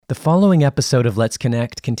The following episode of Let's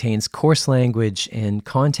Connect contains coarse language and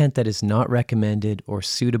content that is not recommended or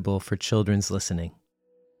suitable for children's listening.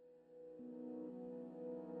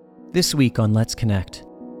 This week on Let's Connect.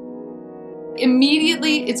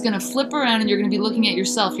 Immediately, it's going to flip around and you're going to be looking at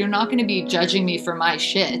yourself. You're not going to be judging me for my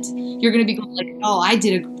shit. You're going to be going like, oh, I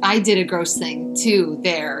did a gross thing too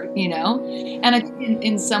there, you know? And I think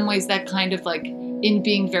in some ways that kind of like, in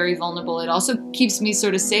being very vulnerable, it also keeps me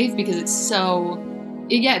sort of safe because it's so...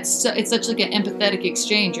 Yeah, it's such like an empathetic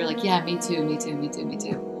exchange. You're like, yeah, me too.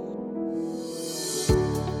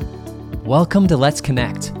 Welcome to Let's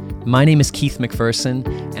Connect. My name is Keith McPherson,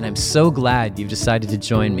 and I'm so glad you've decided to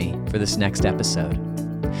join me for this next episode.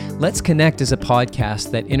 Let's Connect is a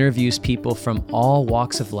podcast that interviews people from all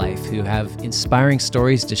walks of life who have inspiring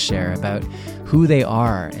stories to share about who they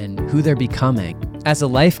are and who they're becoming. As a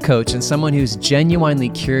life coach and someone who's genuinely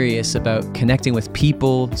curious about connecting with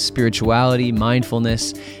people, spirituality,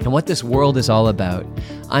 mindfulness, and what this world is all about,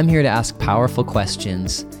 I'm here to ask powerful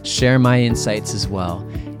questions, share my insights as well,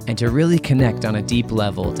 and to really connect on a deep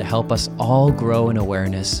level to help us all grow in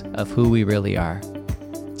awareness of who we really are.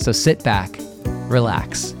 So sit back,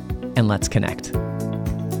 relax, and let's connect.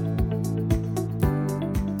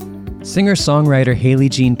 Singer-songwriter Hayley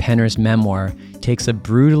Jean Penner's memoir takes a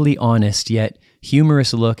brutally honest yet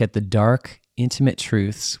humorous look at the dark, intimate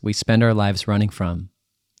truths we spend our lives running from.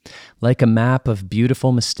 Like a map of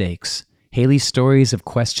beautiful mistakes, Hayley's stories of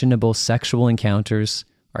questionable sexual encounters,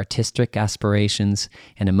 artistic aspirations,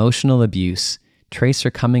 and emotional abuse trace her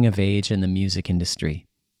coming of age in the music industry.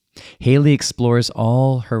 Hayley explores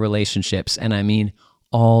all her relationships, and I mean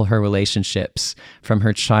all her relationships, from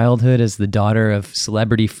her childhood as the daughter of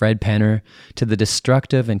celebrity Fred Penner to the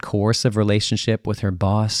destructive and coercive relationship with her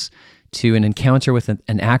boss, to an encounter with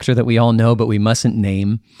an actor that we all know but we mustn't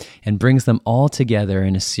name, and brings them all together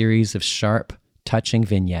in a series of sharp, touching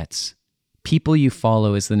vignettes. People You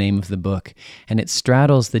Follow is the name of the book, and it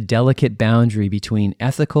straddles the delicate boundary between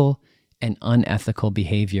ethical and unethical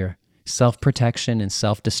behavior, self-protection and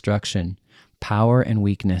self-destruction, power and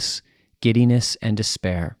weakness, giddiness and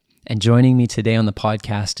despair. And joining me today on the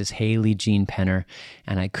podcast is Hayley Jean Penner,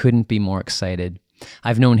 and I couldn't be more excited.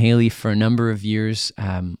 I've known Hayley for a number of years.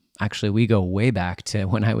 Actually, we go way back to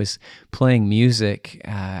when I was playing music.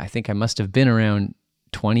 I think I must have been around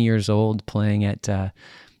 20 years old playing at a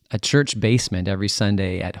church basement every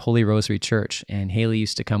Sunday at Holy Rosary Church, and Hayley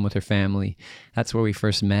used to come with her family. That's where we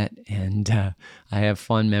first met, and I have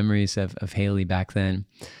fond memories of Hayley back then.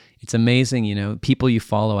 It's amazing, you know, People You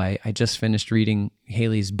Follow. I just finished reading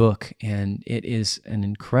Hayley's book, and it is an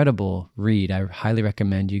incredible read. I highly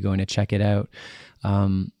recommend you going to check it out.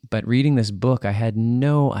 But reading this book, I had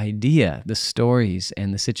no idea the stories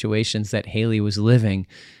and the situations that Hayley was living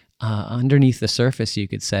underneath the surface, you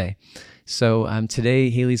could say. So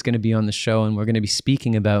today, Hayley's going to be on the show, and we're going to be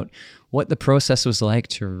speaking about what the process was like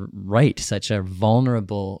to write such a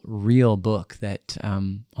vulnerable, real book that,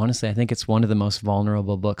 honestly, I think it's one of the most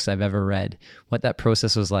vulnerable books I've ever read, what that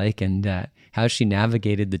process was like and how she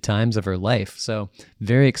navigated the times of her life. So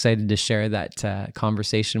very excited to share that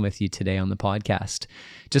conversation with you today on the podcast.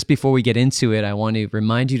 Just before we get into it, I want to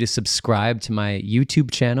remind you to subscribe to my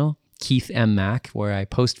YouTube channel, Keith M. Mack, where I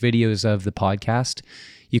post videos of the podcast.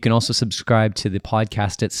 You can also subscribe to the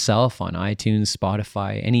podcast itself on iTunes,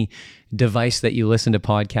 Spotify, any device that you listen to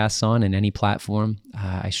podcasts on, and any platform.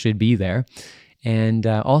 I should be there. And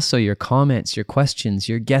also your comments, your questions,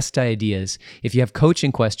 your guest ideas. If you have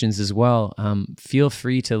coaching questions as well, feel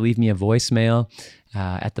free to leave me a voicemail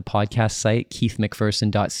at the podcast site.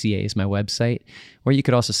 keithmcpherson.ca is my website. Or you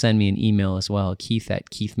could also send me an email as well,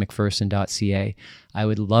 keith@keithmcpherson.ca. I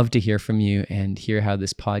would love to hear from you and hear how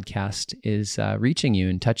this podcast is reaching you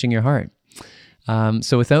and touching your heart.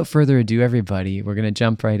 So without further ado, everybody, we're going to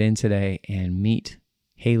jump right in today and meet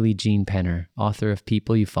Hayley Jean Penner, author of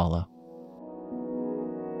People You Follow.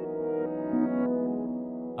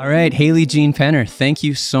 All right, Hayley Jean Penner, thank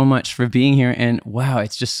you so much for being here. And wow,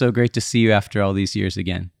 it's just so great to see you after all these years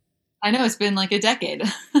again. I know, it's been like a decade.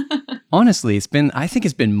 Honestly, I think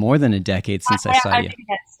it's been more than a decade since I saw you.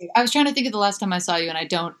 I was trying to think of the last time I saw you, and I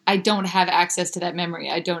don't have access to that memory.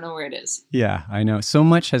 I don't know where it is. Yeah, I know. So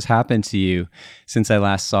much has happened to you since I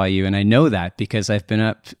last saw you. And I know that because I've been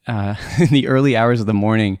up in the early hours of the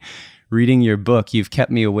morning reading your book. You've kept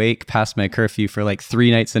me awake past my curfew for like 3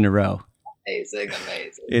 nights in a row. Amazing.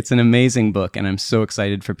 It's an amazing book, and I'm so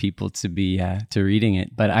excited for people to be to reading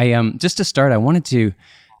it. But I just to start, I wanted to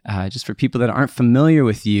just for people that aren't familiar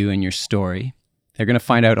with you and your story, they're going to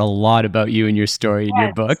find out a lot about you and your story in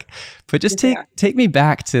your book. But just take me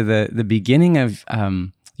back to the beginning of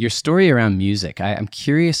your story around music. I'm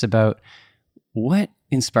curious about what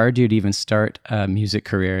inspired you to even start a music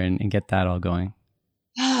career and get that all going?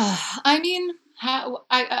 I mean,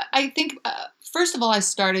 I think first of all, I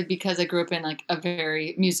started because I grew up in like a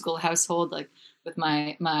very musical household, like with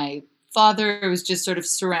my father. It was just sort of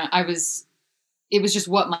it was just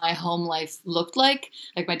what my home life looked like.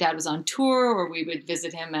 Like my dad was on tour, or we would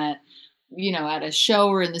visit him at, at a show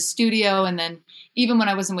or in the studio. And then even when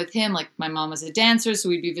I wasn't with him, like my mom was a dancer, so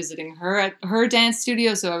we'd be visiting her at her dance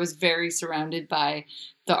studio. So I was very surrounded by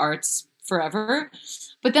the arts forever.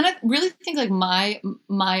 But then I really think like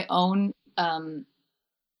my own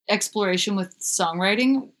exploration with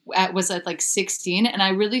songwriting was at like 16, and I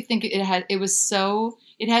really think it had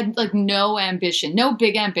like no ambition, no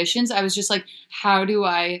big ambitions. I was just like, how do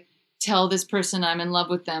I tell this person I'm in love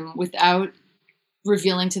with them without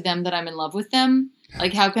revealing to them that I'm in love with them?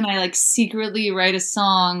 Like, how can I like secretly write a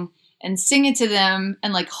song and sing it to them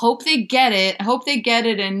and like hope they get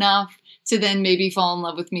it enough to then maybe fall in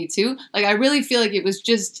love with me too. Like, I really feel like it was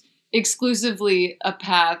just exclusively a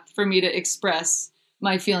path for me to express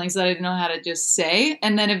my feelings that I didn't know how to just say.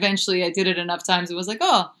 And then eventually I did it enough times. It was like,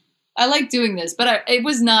 oh, I like doing this, but it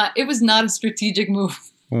was not a strategic move.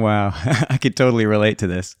 Wow. I could totally relate to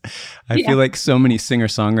this. I feel like so many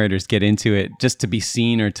singer-songwriters get into it just to be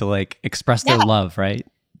seen or to like express their love, right?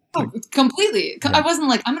 Oh, completely. Yeah. I wasn't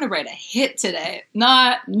like, I'm going to write a hit today.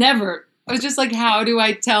 Never. I was just like, how do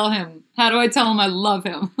I tell him? How do I tell him I love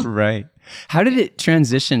him? Right. How did it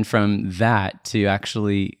transition from that to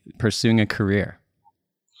actually pursuing a career?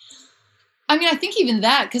 I mean, I think even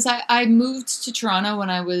that, because I moved to Toronto when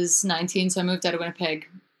I was 19. So I moved out of Winnipeg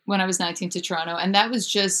when I was 19 to Toronto. And that was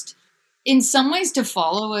just, in some ways, to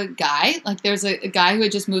follow a guy. Like, there's a guy who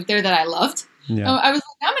had just moved there that I loved. Yeah. I was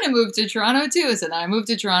like, I'm going to move to Toronto too. So then I moved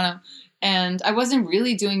to Toronto, and I wasn't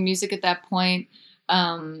really doing music at that point.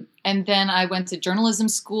 And then I went to journalism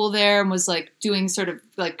school there and was like doing sort of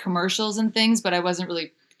like commercials and things, but I wasn't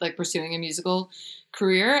really like pursuing a musical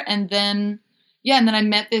career. And then I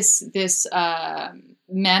met this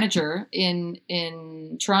manager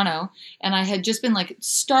in Toronto, and I had just been like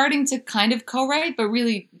starting to kind of co-write, but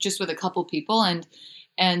really just with a couple people.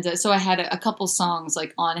 And so I had a couple songs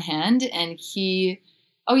like on hand, and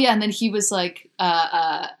then he was like,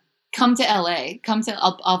 come to LA,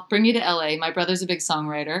 I'll bring you to LA. My brother's a big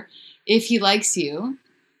songwriter. If he likes you,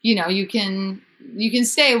 you can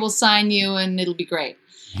stay, we'll sign you and it'll be great.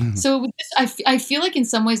 So I feel like in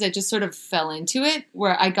some ways I just sort of fell into it,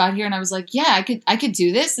 where I got here and I was like, yeah, I could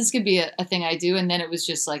do this. This could be a thing I do. And then it was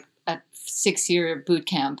just like a 6-year boot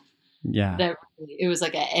camp. Yeah. It was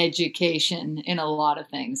like an education in a lot of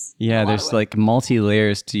things. Yeah, there's like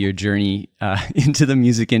multi-layers to your journey into the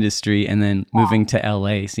music industry, and then moving to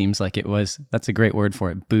LA seems like that's a great word for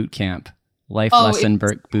it, boot camp, life lesson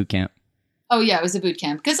boot camp. Oh yeah, it was a boot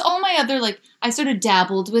camp. Because all my other, like, I sort of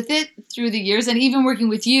dabbled with it through the years, and even working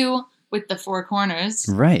with you with the Four Corners.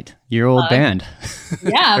 Right, your old band.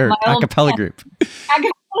 Yeah, or my a cappella group.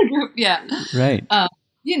 Acapella group, yeah. Right.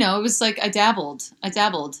 It was like I dabbled,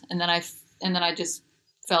 and then I just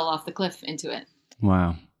fell off the cliff into it.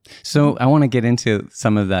 Wow. So I want to get into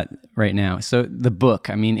some of that right now. So the book,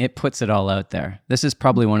 I mean, it puts it all out there. This is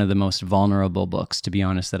probably one of the most vulnerable books, to be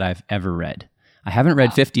honest, that I've ever read. I haven't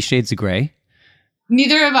read 50 Shades of Grey.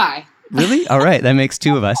 Neither have I. Really? All right. That makes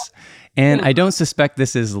two of us. And I don't suspect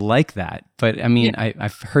this is like that. But I mean, yeah.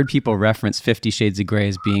 I've heard people reference 50 Shades of Grey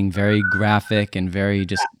as being very graphic and very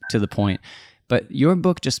just to the point. But your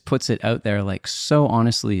book just puts it out there like so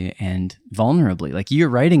honestly and vulnerably. Like, you're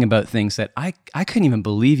writing about things that I couldn't even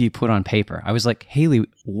believe you put on paper. I was like, Hayley,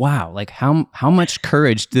 wow, like how much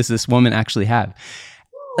courage does this woman actually have?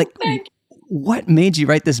 Like, what made you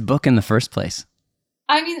write this book in the first place?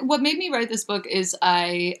 I mean, what made me write this book is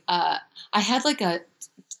I had like a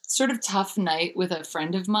sort of tough night with a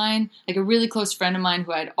friend of mine, like a really close friend of mine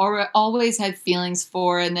who I'd always had feelings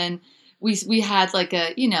for. And then we had like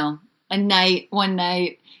one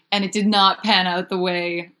night, and it did not pan out the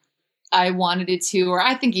way I wanted it to, or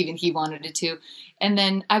I think even he wanted it to. And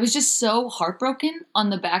then I was just so heartbroken on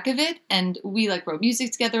the back of it. And we like wrote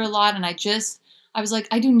music together a lot. And I was like,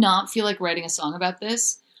 I do not feel like writing a song about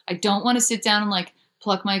this. I don't want to sit down and like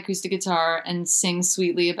pluck my acoustic guitar and sing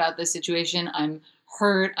sweetly about this situation. I'm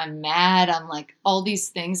hurt. I'm mad. I'm like all these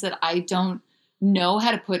things that I don't know how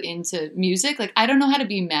to put into music. Like, I don't know how to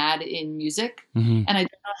be mad in music. Mm-hmm. And I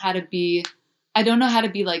don't know how to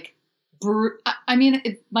be like, I mean,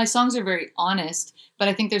 my songs are very honest, but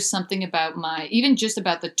I think there's something about even just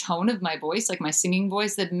about the tone of my voice, like my singing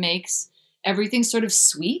voice, that makes everything sort of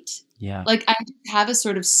sweet. Yeah. Like, I have a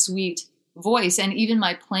sort of sweet voice, and even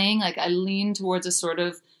my playing, like I lean towards a sort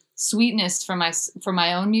of sweetness for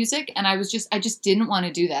my own music, and I just didn't want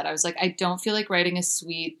to do that. I was like, I don't feel like writing a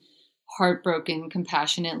sweet, heartbroken,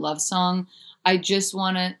 compassionate love song. I just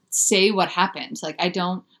want to say what happened. Like I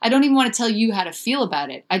don't even want to tell you how to feel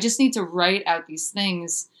about it. I just need to write out these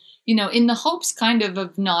things, in the hopes kind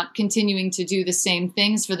of not continuing to do the same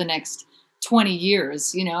things for the next 20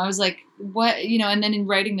 years. I was like, what, and then in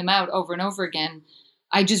writing them out over and over again,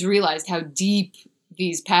 I just realized how deep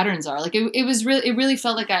these patterns are. Like it really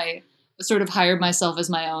felt like I sort of hired myself as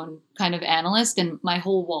my own kind of analyst, and my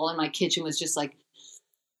whole wall in my kitchen was just like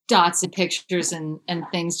dots and pictures and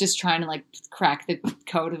things, just trying to like crack the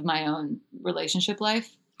code of my own relationship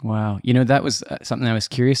life. Wow. That was something I was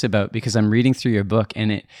curious about, because I'm reading through your book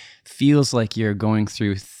and it feels like you're going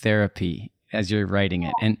through therapy as you're writing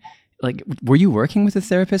it. And like, were you working with a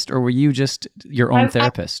therapist, or were you just your own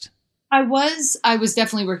therapist? I was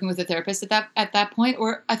definitely working with a therapist at that point,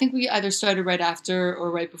 or I think we either started right after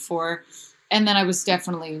or right before. And then I was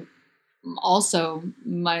definitely also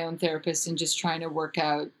my own therapist and just trying to work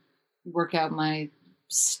out my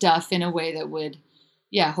stuff in a way that would,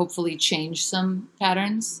 hopefully change some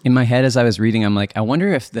patterns. In my head, as I was reading, I'm like, I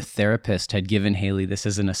wonder if the therapist had given Hayley this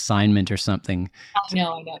as an assignment or something. I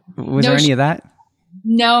know. Was there any of that?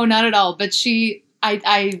 No, not at all. But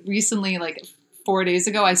I recently, like 4 days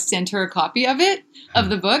ago, I sent her a copy of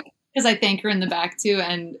the book, because I thank her in the back too.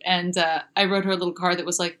 And I wrote her a little card that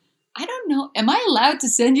was like, I don't know, am I allowed to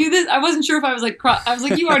send you this? I wasn't sure if I was like,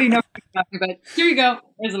 you already know, but here you go.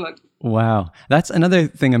 There's a book. Wow. That's another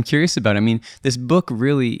thing I'm curious about. I mean, this book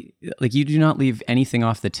really, like, you do not leave anything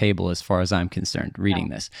off the table as far as I'm concerned reading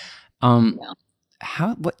this. No.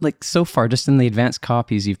 So far, just in the advanced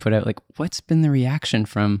copies you've put out, like, what's been the reaction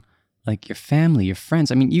from like your family, your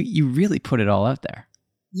friends? I mean, you really put it all out there.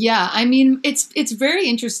 Yeah. I mean, it's very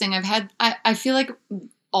interesting. I feel like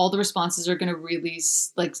all the responses are going to really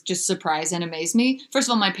like just surprise and amaze me. First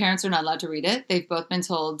of all, my parents are not allowed to read it. They've both been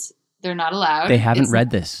told they're not allowed. They haven't read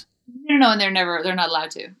this. No, and they're not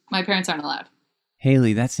allowed to. My parents aren't allowed.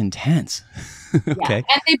 Hayley, that's intense. Okay. Yeah,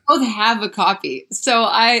 and they both have a copy. So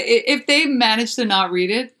if they manage to not read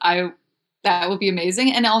it, that will be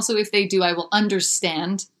amazing. And also if they do, I will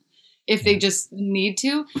understand if they just need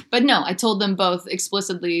to. But no, I told them both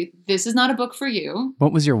explicitly, this is not a book for you.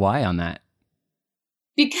 What was your why on that?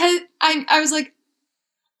 Because I was like,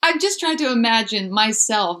 I've just tried to imagine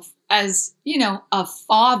myself as, a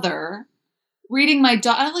father reading my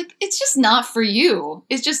daughter. Like, it's just not for you.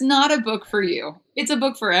 It's just not a book for you. It's a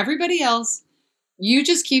book for everybody else. You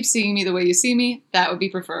just keep seeing me the way you see me. That would be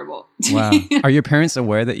preferable. Wow. Are your parents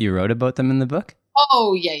aware that you wrote about them in the book?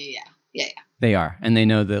 Oh, yeah. They are. And they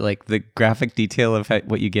know that, like, the graphic detail of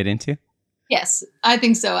what you get into? Yes, I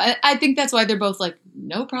think so. I think that's why they're both like,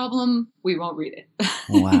 no problem, we won't read it.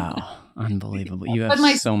 Wow. Unbelievable. You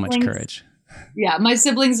have so much courage. Yeah, my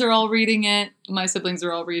siblings are all reading it. And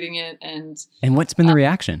what's been the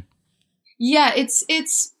reaction? Yeah, it's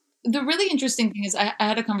the really interesting thing is I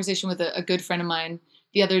had a conversation with a good friend of mine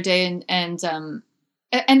the other day, and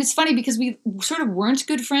it's funny because we sort of weren't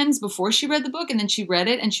good friends before she read the book, and then she read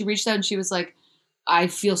it and she reached out and she was like, I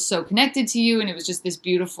feel so connected to you. And it was just this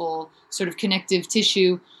beautiful sort of connective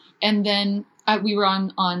tissue. And then we were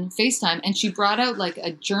on FaceTime, and she brought out like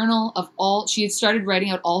a journal of she had started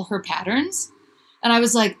writing out all her patterns. And I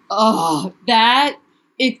was like, oh,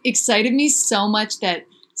 it excited me so much that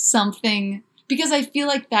because I feel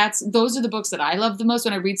like those are the books that I love the most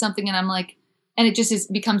when I read something and I'm like, and it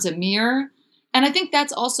just becomes a mirror. And I think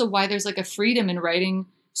that's also why there's like a freedom in writing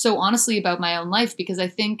so honestly about my own life, because I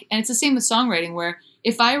think, and it's the same with songwriting, where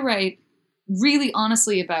if I write really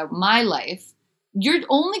honestly about my life, you're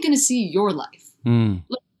only going to see your life.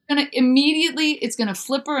 Like, it's going to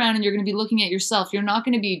flip around and you're going to be looking at yourself. You're not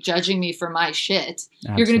going to be judging me for my shit.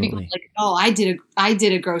 Absolutely. You're going to be like, oh, I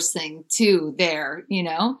did a gross thing too there,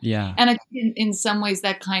 Yeah. And I think in some ways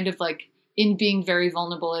that kind of like, in being very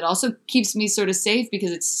vulnerable, it also keeps me sort of safe,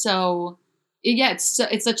 because it's so,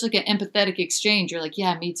 it's such like an empathetic exchange. You're like,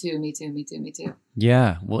 yeah, me too.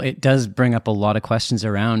 Yeah. Well, it does bring up a lot of questions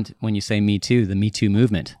around when you say Me Too, the Me Too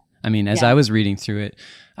movement. I mean, as I was reading through it,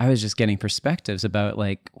 I was just getting perspectives about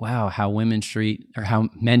like, wow, how men treat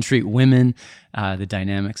women, the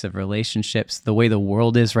dynamics of relationships, the way the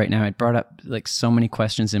world is right now. It brought up like so many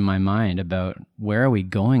questions in my mind about where are we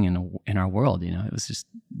going in our world? It was just,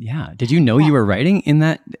 yeah. Did you know you were writing in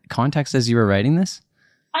that context as you were writing this?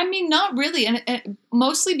 I mean, not really. And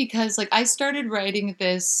mostly because like I started writing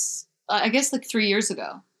this, I guess like 3 years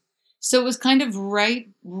ago. So it was kind of right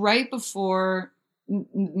before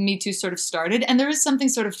Me Too sort of started. And there is something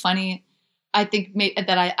sort of funny, I think,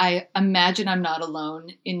 that I imagine I'm not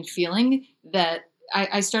alone in feeling, that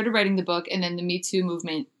I started writing the book, and then the Me Too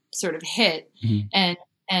movement sort of hit, Mhm.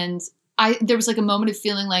 and there was like a moment of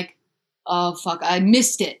feeling like, oh fuck, I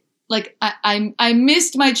missed it. Like I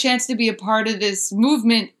missed my chance to be a part of this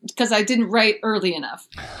movement because I didn't write early enough.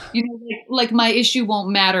 You know, like my issue won't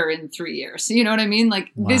matter in 3 years. You know what I mean?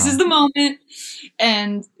 Like this is Wow. the moment,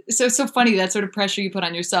 and so it's so funny that sort of pressure you put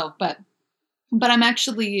on yourself. But I'm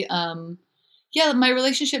actually, yeah, my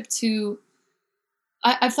relationship to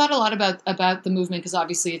I've thought a lot about the movement because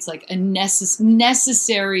obviously it's like a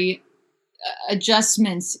necessary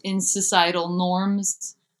adjustments in societal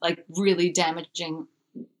norms, like really damaging,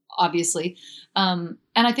 obviously. And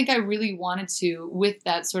I think I really wanted to, with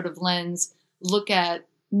that sort of lens, look at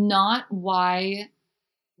not why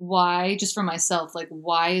just for myself, like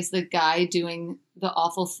why is the guy doing the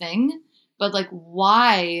awful thing, but like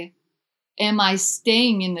why am I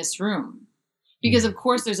staying in this room? Because of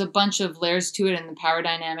course there's a bunch of layers to it and the power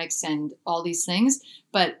dynamics and all these things.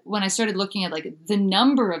 But when I started looking at like the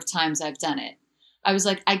number of times I've done it, I was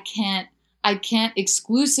like, I can't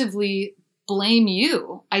exclusively blame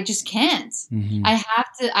you. I just can't. Mhm.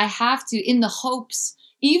 I have to in the hopes,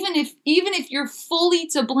 even if you're fully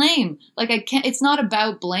to blame, like I can't, it's not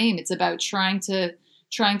about blame. It's about trying to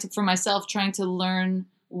for myself, trying to learn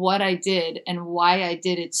what I did and why I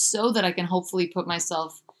did it so that I can hopefully put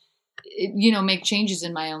myself, you know, make changes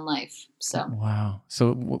in my own life. So Wow.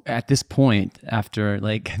 So at this point, after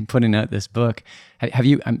like putting out this book, have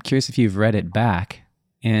you? I'm curious if you've read it back.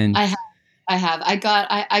 And I have I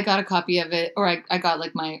got a copy of it, or I got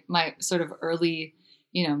like my sort of early,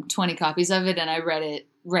 you know, 20 copies of it, and I read it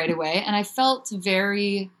right away, and I felt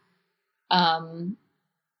very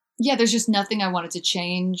yeah, there's just nothing I wanted to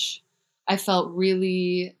change. I felt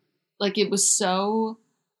really like it's so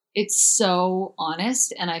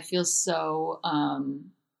honest, and I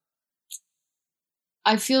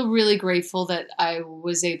feel really grateful that I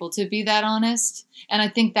was able to be that honest. And I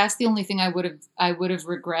think that's the only thing I would have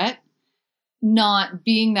regret, not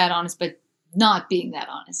being that honest, but not being that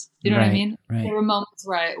honest. You know what I right, mean? right. There were moments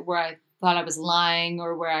where I thought I was lying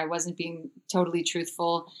or where I wasn't being totally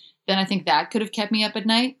truthful. Then I think that could have kept me up at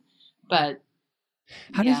night. But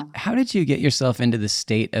yeah. How did you get yourself into the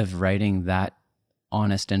state of writing that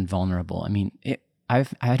honest and vulnerable? I mean,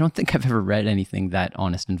 I don't think I've ever read anything that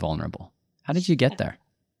honest and vulnerable. How did you get there?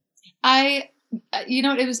 You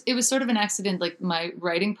know, it was sort of an accident, like my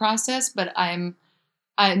writing process, but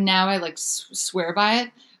now I like swear by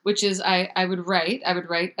it, which is I would write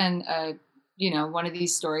and, you know, one of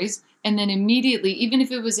these stories. And then immediately, even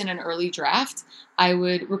if it was in an early draft, I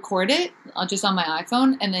would record it just on my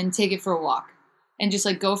iPhone and then take it for a walk and just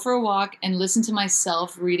like go for a walk and listen to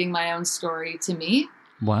myself reading my own story to me.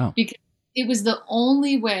 Wow. Because it was the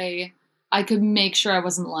only way I could make sure I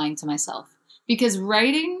wasn't lying to myself. Because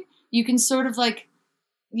writing, you can sort of like,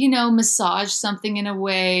 you know, massage something in a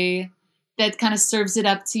way that kind of serves it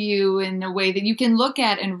up to you in a way that you can look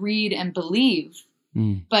at and read and believe.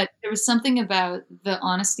 Mm. But there was something about the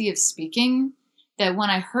honesty of speaking that when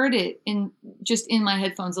I heard it in my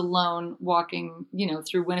headphones alone, walking, you know,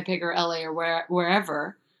 through Winnipeg or LA or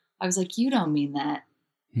wherever, I was like, you don't mean that.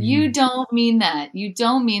 Mm. You don't mean that. You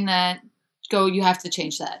don't mean that. Go, you have to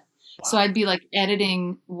change that. Wow. So I'd be like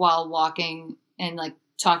editing while walking and like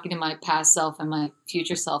talking to my past self and my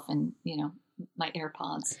future self and, you know, my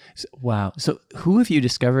AirPods. Wow. So who have you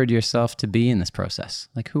discovered yourself to be in this process?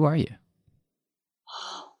 Like, who are you?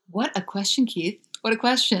 What a question, Keith. What a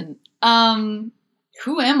question.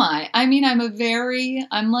 Who am I? I mean, I'm like everybody.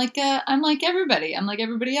 I'm like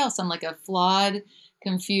everybody else. I'm like a flawed,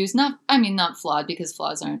 confused, not flawed because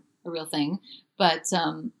flaws aren't a real thing, but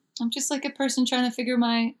I'm just like a person trying to figure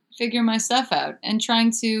my stuff out and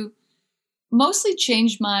trying to mostly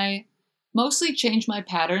change my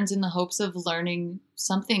patterns in the hopes of learning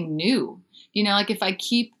something new. You know, like if I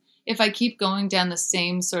keep going down the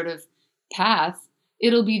same sort of path,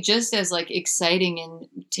 it'll be just as like exciting and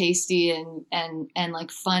tasty and like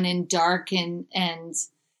fun and dark and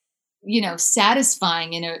you know,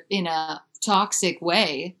 satisfying in a toxic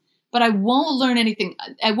way, but I won't learn anything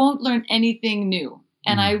new.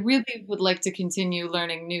 And I really would like to continue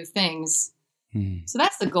learning new things. So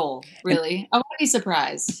that's the goal, really. I won't be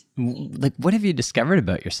surprised. Like, what have you discovered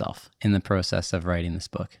about yourself in the process of writing this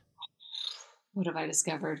book? What have I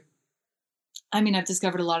discovered? I mean, I've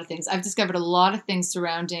discovered a lot of things. I've discovered a lot of things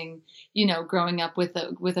surrounding, you know, growing up with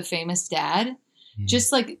a famous dad.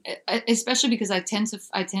 Just like, especially because I tend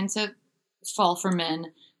to fall for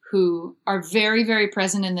men who are very, very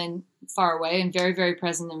present and then far away, and very, very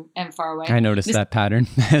present and far away. I noticed that pattern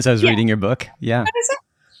as I was reading your book. Yeah.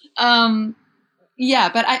 Yeah,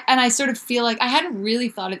 but I sort of feel like I hadn't really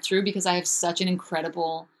thought it through because I have such an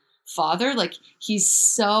incredible father. Like he's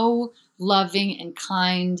so loving and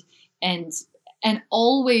kind and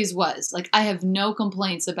always was. Like I have no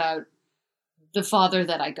complaints about the father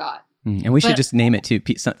that I got. And we should just name it too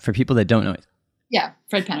for people that don't know it. Yeah,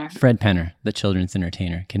 Fred Penner. Fred Penner, the children's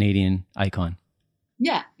entertainer, Canadian icon.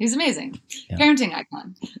 Yeah, he's amazing. Yeah. Parenting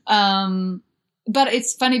icon. But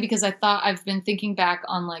it's funny because I've been thinking back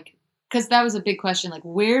on like, because that was a big question. Like,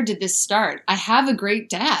 where did this start? I have a great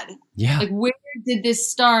dad. Yeah. Like, where did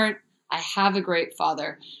this start? I have a great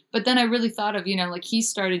father. But then I really thought of, like he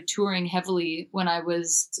started touring heavily when I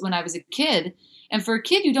was a kid. And for a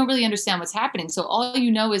kid, you don't really understand what's happening. So all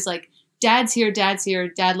you know is like, dad's here,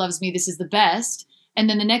 dad loves me, this is the best. And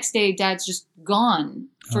then the next day, dad's just gone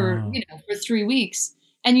for 3 weeks.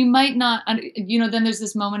 And you might not, then there's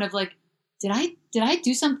this moment of like, did I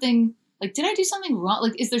do something? Like, did I do something wrong?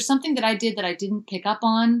 Like, is there something that I did that I didn't pick up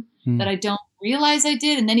on that I don't realize I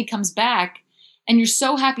did? And then he comes back and you're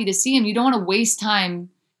so happy to see him. You don't want to waste time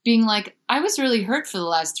being like, I was really hurt for the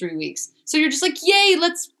last 3 weeks. So you're just like, yay,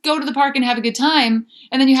 let's go to the park and have a good time.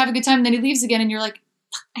 And then you have a good time and then he leaves again and you're like,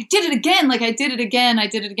 I did it again. Like I did it again.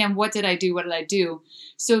 What did I do?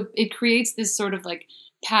 So it creates this sort of like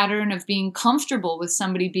pattern of being comfortable with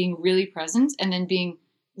somebody being really present and then being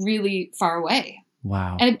really far away.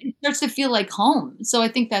 Wow. And it starts to feel like home. So I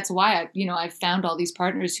think that's why I've found all these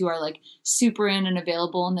partners who are like super in and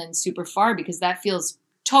available and then super far, because that feels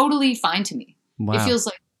totally fine to me. Wow. It feels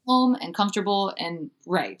like home and comfortable and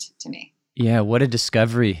right to me. Yeah. What a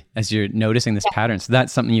discovery as you're noticing this pattern. So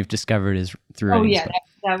that's something you've discovered is through. Oh yeah.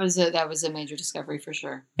 That was a major discovery for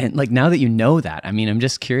sure. And like, now that you know that, I mean, I'm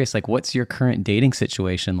just curious, like, what's your current dating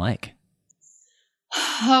situation like?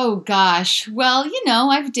 Oh gosh. Well,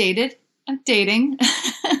 I'm dating.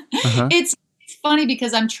 Uh-huh. It's funny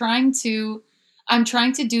because I'm trying to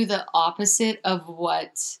do the opposite of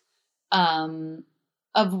what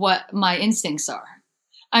my instincts are.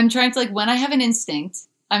 I'm trying to, like, when I have an instinct,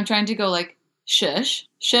 I'm trying to go like shush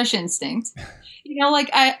instinct. Like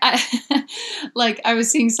I like I was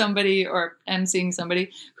seeing somebody or am seeing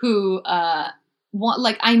somebody who I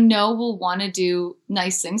know will want to do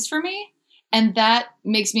nice things for me. And that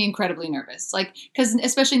makes me incredibly nervous. Like, because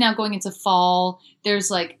especially now going into fall,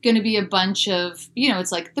 there's like going to be a bunch of,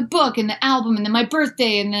 it's like the book and the album and then my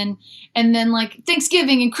birthday and then like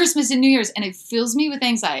Thanksgiving and Christmas and New Year's. And it fills me with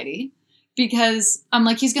anxiety because I'm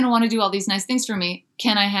like, he's going to want to do all these nice things for me.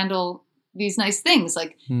 Can I handle these nice things?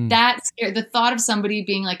 Like the thought of somebody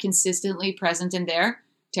being like consistently present and there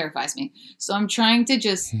terrifies me. So I'm trying to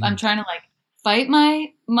like fight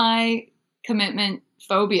my commitment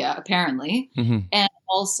phobia, apparently. And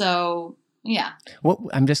also, yeah.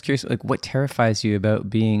 I'm just curious, like, what terrifies you about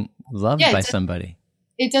being loved by somebody?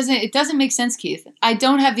 It doesn't make sense, Keith. I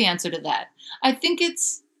don't have the answer to that. I think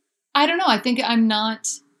I don't know. I think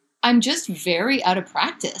I'm just very out of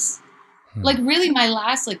practice. Like really my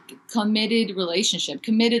last like committed,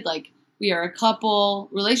 like we are a couple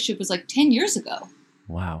relationship was like 10 years ago.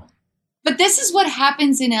 Wow. But this is what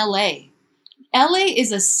happens in LA. LA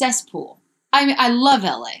is a cesspool. I mean, I love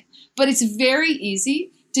LA, but it's very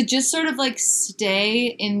easy to just sort of like stay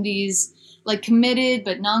in these like committed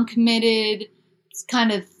but non-committed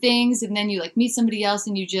kind of things. And then you like meet somebody else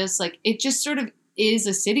and you just like, it just sort of is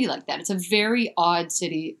a city like that. It's a very odd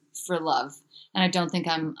city for love. And I don't think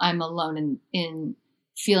I'm alone in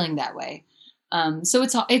feeling that way. So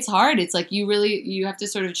it's hard. It's like you have to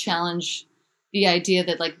sort of challenge the idea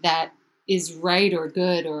that like that is right or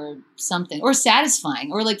good or something or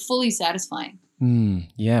satisfying or like fully satifying.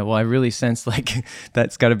 Yeah. Well, I really sense like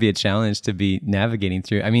that's got to be a challenge to be navigating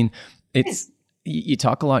through. I mean, you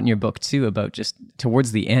talk a lot in your book too about just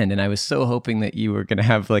towards the end. And I was so hoping that you were going to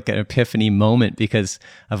have like an epiphany moment because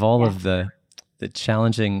of all of the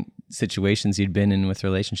challenging situations you'd been in with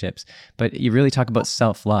relationships, but you really talk about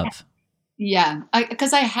self-love. Yeah.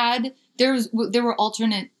 Because there were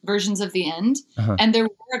alternate versions of the end, and there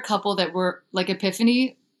were a couple that were like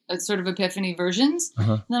epiphany versions.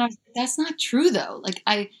 And then I was like, that's not true though. Like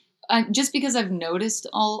I just because I've noticed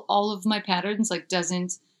all of my patterns, like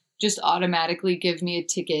doesn't just automatically give me a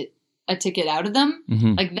ticket out of them.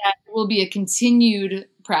 Like that will be a continued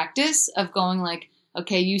practice of going like,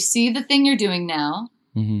 okay, you see the thing you're doing now.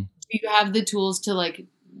 You have the tools to like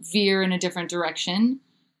veer in a different direction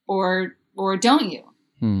or don't you?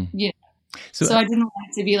 So I didn't want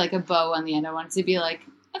it to be like a bow on the end. I wanted to be like,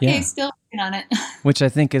 okay, still working on it. Which I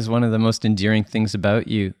think is one of the most endearing things about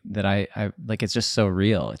you that I like. It's just so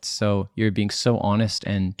real. You're being so honest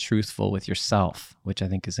and truthful with yourself, which I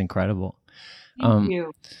think is incredible. Thank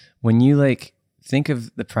you. When you like think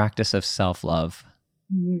of the practice of self-love,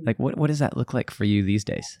 Mhm. like what does that look like for you these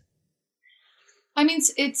days? I mean,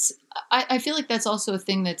 I feel like that's also a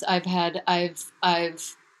thing that I've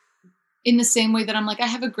in the same way that I'm like, I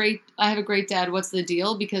have a great dad. What's the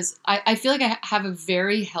deal? Because I feel like I have a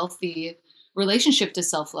very healthy relationship to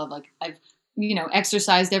self-love. Like I've,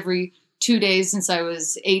 exercised every 2 days since I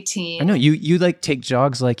was 18. I know you like take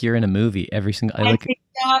jogs like you're in a movie every single. I take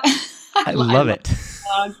dog. I love it.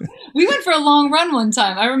 Dog. We went for a long run one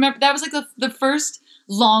time. I remember that was like the first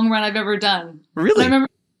long run I've ever done. Really? I remember.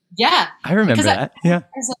 Yeah. I remember that. Yeah.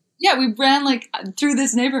 I was like, yeah, we ran like through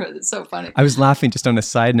this neighborhood. It's so funny. I was laughing just on a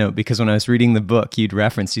side note because when I was reading the book you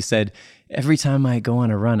said, every time I go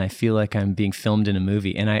on a run, I feel like I'm being filmed in a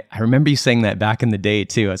movie. And I remember you saying that back in the day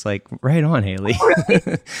too. I was like, right on, Haley.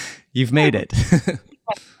 You've made it.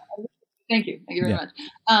 Thank you. Thank you very much.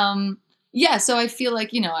 Yeah. So I feel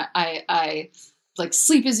like, I like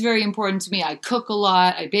sleep is very important to me. I cook a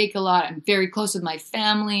lot. I bake a lot. I'm very close with my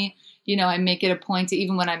family. I make it a point to,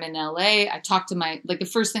 even when I'm in LA, I talk to the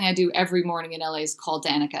first thing I do every morning in LA is call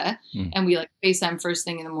Danica, and we FaceTime first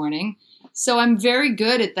thing in the morning. So I'm very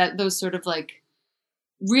good at that, those sort of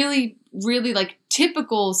really, really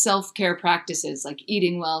typical self-care practices, like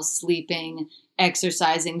eating well, sleeping,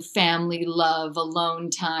 exercising, family, love, alone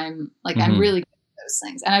time. I'm really good at those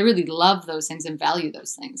things. And I really love those things and value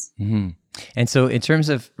those things. Mm-hmm. And so in terms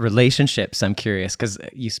of relationships, I'm curious because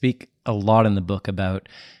you speak a lot in the book about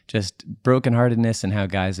just brokenheartedness and how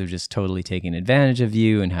guys have just totally taken advantage of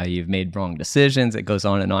you and how you've made wrong decisions. It goes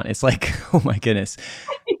on and on. It's like, oh my goodness.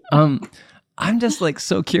 I'm just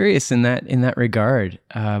so curious in that regard.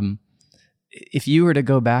 If you were to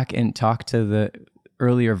go back and talk to the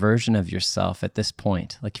earlier version of yourself at this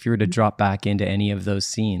point, if you were to drop back into any of those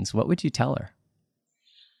scenes, what would you tell her?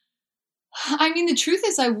 I mean, the truth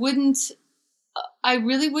is I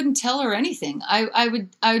really wouldn't tell her anything. I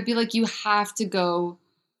would be like, you have to go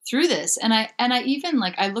through this. And I even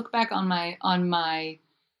I look back on my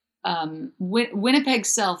Winnipeg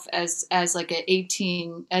self as an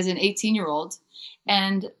 18-year-old.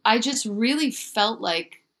 And I just really felt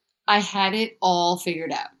like I had it all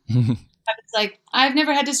figured out. I was like, I've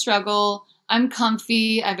never had to struggle. I'm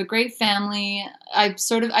comfy. I have a great family. I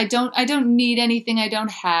don't need anything I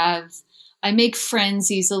don't have. I make friends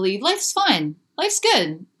easily. Life's fine. Life's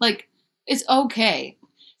good. It's okay.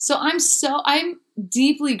 So I'm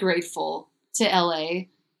deeply grateful to LA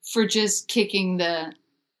for just kicking the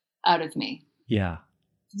out of me. Yeah.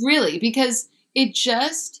 Really, because it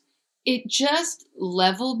just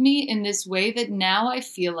leveled me in this way that now I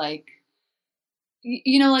feel like,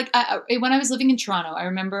 when I was living in Toronto, I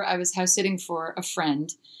remember I was house sitting for a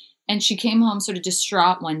friend and she came home sort of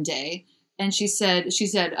distraught one day. And she said,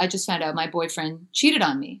 I just found out my boyfriend cheated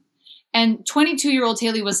on me. And 22-year-old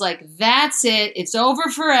Haley was like, that's it. It's over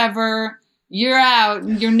forever. You're out.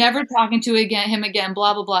 You're never talking to him again,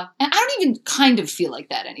 blah, blah, blah. And I don't even kind of feel like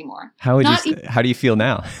that anymore. How do you feel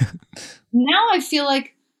now? Now I feel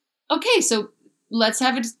like, okay, so let's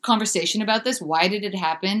have a conversation about this. Why did it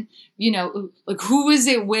happen? Who was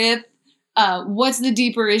it with? What's the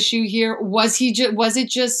deeper issue here? Was it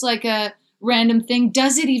just a random thing?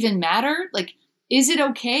 Does it even matter? Is it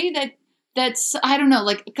okay that's, I don't know,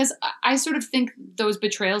 because I sort of think those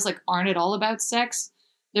betrayals aren't at all about sex.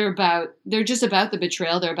 They're just about the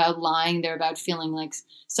betrayal. They're about lying. They're about feeling like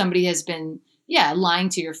somebody has been, lying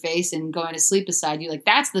to your face and going to sleep beside you.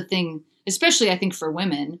 That's the thing, especially I think for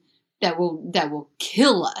women, that will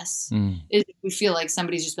kill us is if we feel like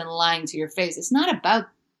somebody's just been lying to your face. It's not about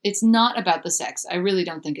the sex. I really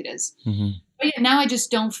don't think it is. Mm-hmm. But yeah, now I just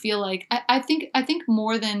don't feel like, I think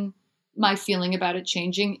more than my feeling about it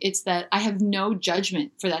changing, it's that I have no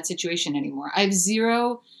judgment for that situation anymore. I have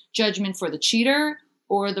zero judgment for the cheater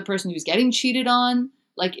or the person who's getting cheated on.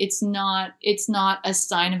 It's not a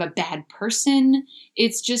sign of a bad person.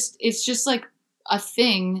 It's just a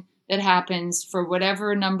thing that happens for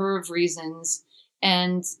whatever number of reasons.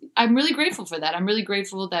 And I'm really grateful for that. I'm really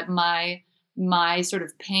grateful that my sort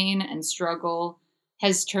of pain and struggle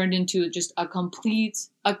has turned into just a complete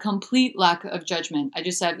lack of judgment.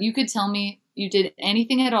 You could tell me you did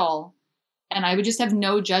anything at all and I would just have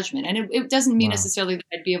no judgment. And it doesn't mean necessarily that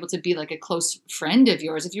I'd be able to be a close friend of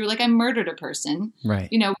yours. If you were I murdered a person, right?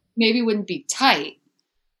 Maybe it wouldn't be tight,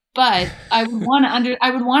 but I would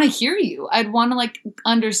want to hear you. I'd want to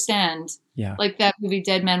understand. Yeah. That movie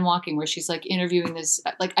Dead Man Walking, where she's interviewing this,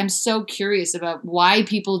 I'm so curious about why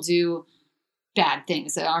people do bad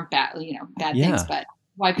things that aren't bad, bad things, but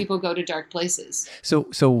why people go to dark places.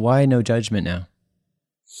 So why no judgment now?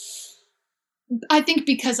 I think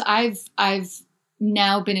because I've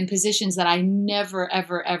now been in positions that I never,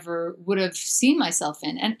 ever, ever would have seen myself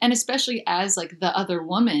in. And especially as like the other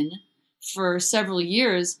woman for several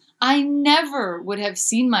years, I never would have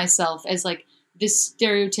seen myself as like this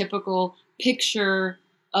stereotypical picture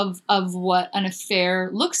of what an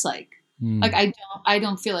affair looks like. Like I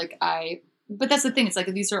don't feel like but that's the thing. It's like,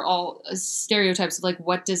 these are all stereotypes of like,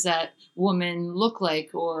 what does that woman look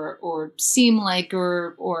like or seem like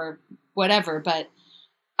or whatever. But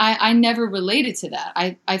I never related to that.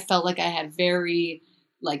 I felt like I had very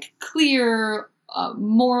like clear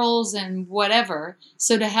morals and whatever.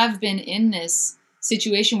 So to have been in this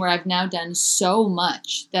situation where I've now done so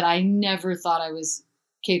much that I never thought I was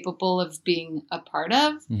capable of being a part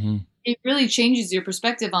of, it really changes your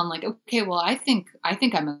perspective on like, okay, well, I think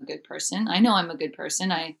I'm a good person. I know I'm a good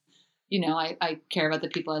person. I care about the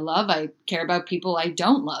people I love. I care about people I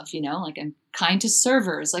don't love, like I'm kind to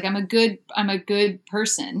servers. Like I'm a good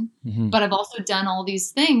person, but I've also done all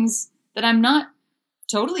these things that I'm not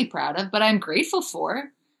totally proud of, but I'm grateful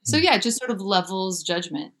for. So yeah, it just sort of levels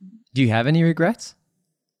judgment. Do you have any regrets?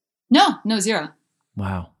 No, zero.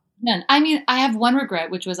 Wow. None. I mean, I have one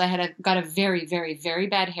regret, which was I got a very, very, very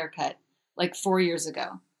bad haircut like 4 years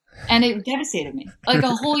ago. And it devastated me. Like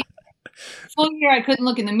a full year, I couldn't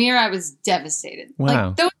look in the mirror. I was devastated.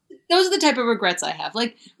 Wow. Like those are the type of regrets I have.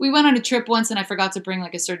 Like we went on a trip once and I forgot to bring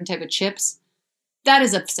like a certain type of chips. That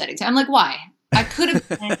is upsetting. I'm like, why? I could have.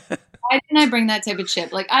 Why didn't I bring that type of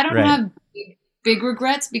chip? Like I don't have big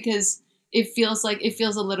regrets because it feels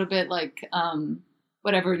a little bit like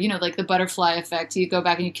whatever, like the butterfly effect. You go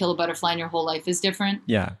back and you kill a butterfly and your whole life is different.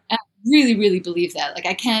 Yeah. And I really, really believe that. Like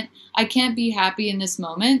I can't be happy in this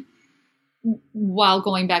moment while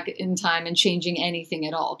going back in time and changing anything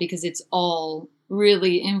at all, because it's all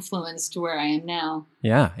really influenced where I am now.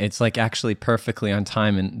 Yeah. It's like actually perfectly on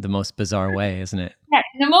time in the most bizarre way, isn't it? Yeah,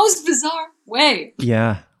 in the most bizarre way.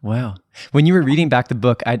 Yeah. Wow. When you were reading back the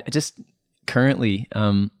book, I just currently,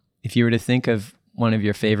 if you were to think of one of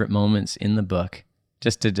your favorite moments in the book,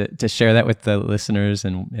 just to share that with the listeners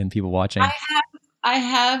and people watching. I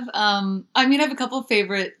have a couple of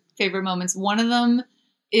favorite moments. One of them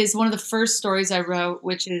is one of the first stories I wrote,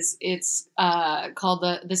 which is it's called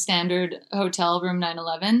the Standard Hotel Room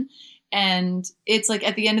 911, and it's like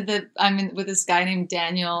at the end of I'm in with this guy named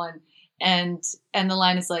Daniel, and the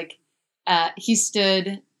line is like, he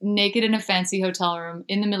stood naked in a fancy hotel room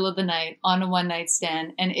in the middle of the night on a one night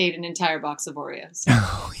stand and ate an entire box of Oreos.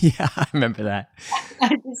 Oh yeah, I remember that.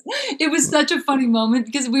 It was such a funny moment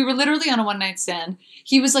because we were literally on a one night stand.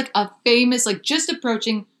 He was like a famous, like just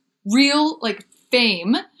approaching real like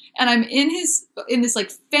fame. And I'm in this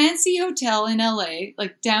like fancy hotel in LA,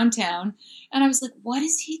 like downtown. And I was like, what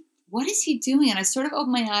is he doing? And I sort of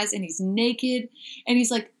opened my eyes and he's naked and he's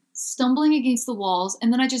like stumbling against the walls.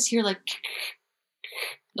 And then I just hear like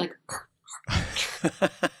what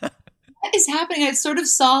is happening? I sort of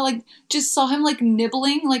saw him like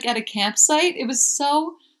nibbling like at a campsite. It was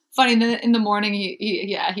so funny. And then in the morning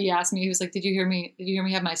he asked me, he was like, did you hear me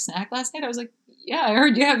have my snack last night? I was like, yeah, I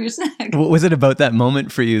heard you have your snack. What was it about that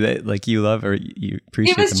moment for you that like you love or you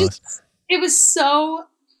appreciate the most?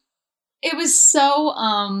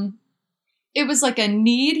 It was like a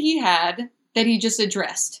need he had that he just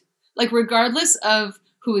addressed. Like regardless of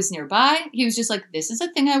who was nearby, he was just like, this is a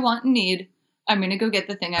thing I want and need. I'm going to go get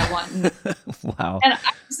the thing I want and need. Wow. And I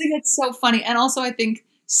just think it's so funny. And also I think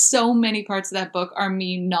so many parts of that book are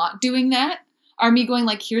me not doing that, are me going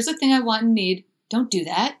like, here's a thing I want and need. Don't do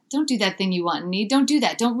that. Don't do that thing you want and need. Don't do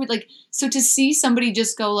that. So to see somebody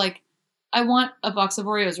just go like, I want a box of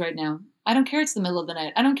Oreos right now. I don't care it's the middle of the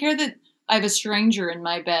night. I don't care that I have a stranger in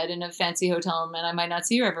my bed in a fancy hotel room and I might not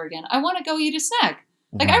see her ever again. I want to go eat a snack.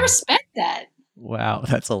 Like, wow. I respect that. Wow,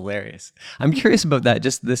 that's hilarious. I'm curious about that.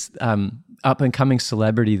 Just this up and coming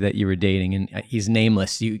celebrity that you were dating, and he's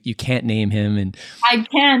nameless. You can't name him, and I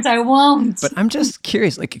can't. I won't. But I'm just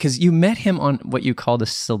curious, like, because you met him on what you called a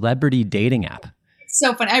celebrity dating app. It's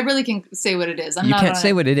so funny. I really can say what it is. You can't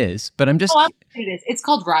say what it is, but I'm just. Oh, it is. It's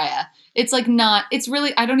called Raya. It's like not. It's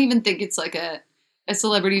really. I don't even think it's like a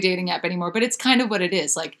celebrity dating app anymore, but it's kind of what it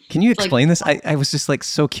is. Like, can you explain this? I was just like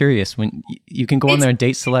so curious when you can go on there and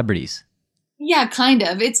date celebrities. Yeah, kind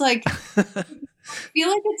of. It's like, I feel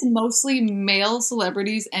like it's mostly male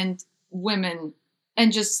celebrities and women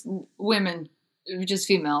and just women, just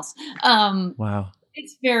females. Wow.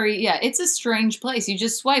 It's it's a strange place. You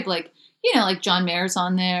just swipe like John Mayer's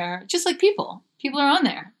on there, just like people are on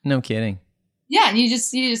there. No kidding. Yeah. And you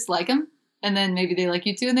just like them and then maybe they like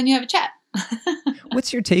you too. And then you have a chat.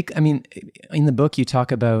 What's your take? I mean, in the book you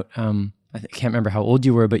talk about, I can't remember how old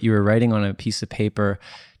you were, but you were writing on a piece of paper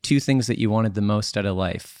two things that you wanted the most out of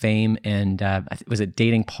life: fame and was it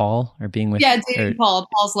dating Paul or being with? Yeah, dating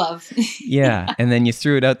Paul's love. Yeah, and then you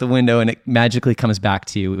threw it out the window, and it magically comes back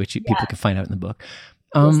to you, which people can find out in the book.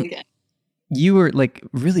 You were like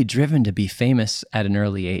really driven to be famous at an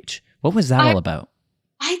early age. What was that all about?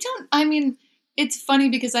 I mean, it's funny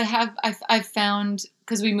because I've found,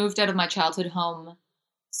 because we moved out of my childhood home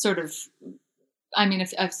sort of, I mean,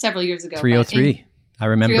 several years ago. 303. I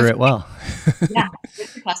remember it well. Yeah,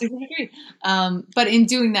 it's a classic 303. But in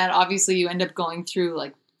doing that, obviously you end up going through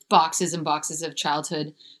like boxes and boxes of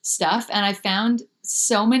childhood stuff. And I found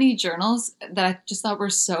so many journals that I just thought were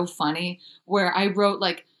so funny, where I wrote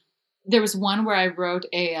like, there was one where I wrote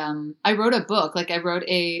a book, like I wrote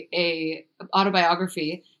a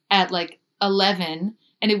autobiography at like 11,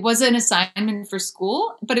 and it was an assignment for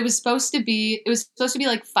school, but it was supposed to be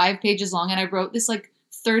like 5 pages long. And I wrote this like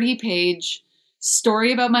 30-page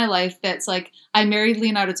story about my life. That's like, I married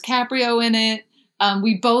Leonardo DiCaprio in it.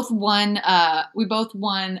 We both won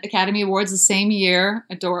Academy Awards the same year.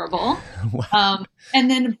 Adorable. Wow. And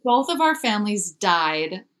then both of our families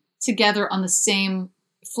died together on the same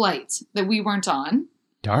flight that we weren't on.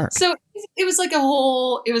 Dark. So it was like a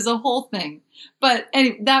whole thing. But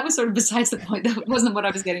anyway, that was sort of besides the point. That wasn't what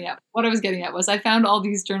I was getting at. What I was getting at was I found all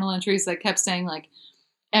these journal entries that kept saying like,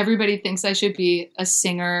 everybody thinks I should be a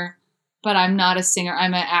singer, but I'm not a singer.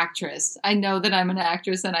 I'm an actress. I know that I'm an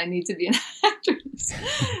actress and I need to be an actress.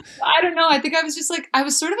 I don't know. I think I was just like, I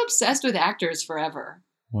was sort of obsessed with actors forever.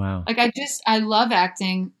 Wow. Like I love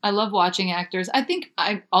acting. I love watching actors.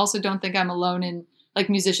 I also don't think I'm alone in like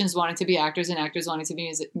musicians wanting to be actors and actors wanting to be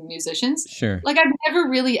musicians. Sure. Like I've never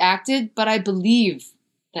really acted, but I believe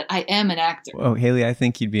that I am an actor. Oh, Hayley, I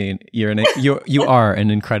think you are an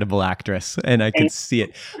incredible actress, and I can see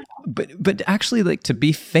it. But actually, like, to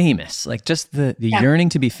be famous, like just the yearning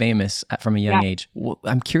to be famous from a young age.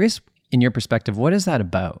 I'm curious, in your perspective, what is that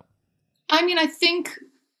about? I mean, I think,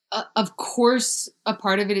 of course, a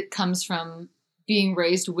part of it comes from being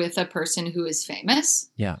raised with a person who is famous.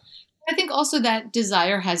 Yeah. I think also that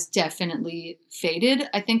desire has definitely faded.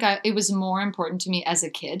 I think it was more important to me as a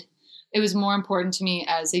kid. It was more important to me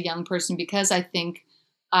as a young person because I think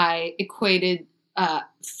I equated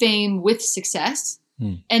fame with success.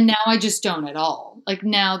 And now I just don't at all. Like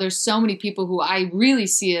now there's so many people who I really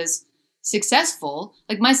see as successful,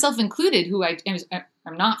 like myself included, who I'm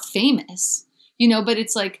not famous, but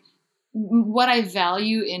it's like what I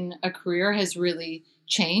value in a career has really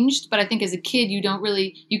changed. But I think as a kid, you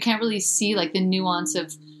can't really see like the nuance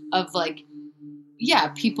of like, yeah,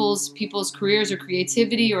 people's careers or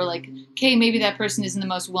creativity, or like, okay, maybe that person isn't the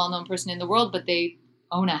most well-known person in the world, but they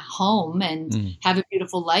own a home and have a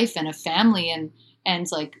beautiful life and a family and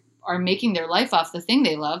like are making their life off the thing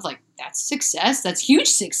they love. Like that's success. That's huge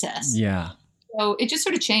success. Yeah. So it just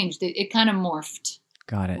sort of changed. It kind of morphed.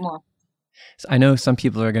 Got it. So I know some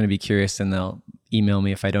people are going to be curious and they'll email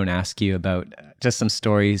me if I don't ask you about just some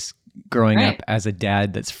stories growing up as a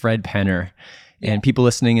dad that's Fred Penner. And people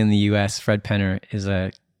listening in the US, Fred Penner is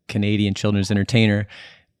a Canadian children's entertainer,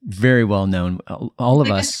 very well known. All of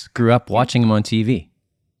us grew up watching him on TV.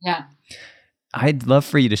 Yeah. I'd love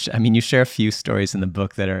for you to, you share a few stories in the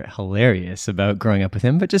book that are hilarious about growing up with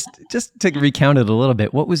him, but just to recount it a little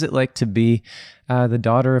bit, what was it like to be the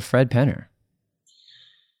daughter of Fred Penner?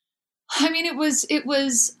 I mean, it was,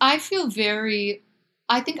 I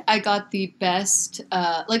think I got the best,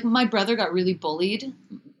 like my brother got really bullied.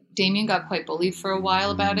 Damien got quite bullied for a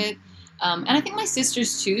while about it. And I think my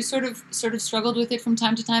sisters too sort of struggled with it from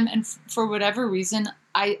time to time. And for whatever reason,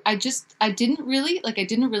 I didn't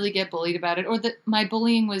really get bullied about it, or that my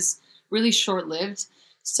bullying was really short-lived.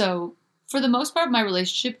 So for the most part, my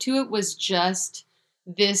relationship to it was just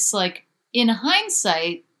this, like, in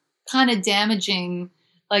hindsight, kind of damaging,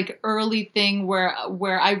 like, early thing where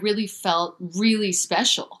I really felt really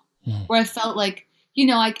special, where I felt like,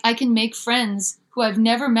 I can make friends who I've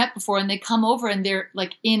never met before, and they come over and they're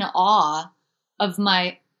like in awe of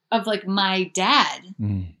my dad.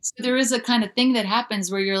 So there is a kind of thing that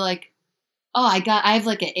happens where you're like, oh, I have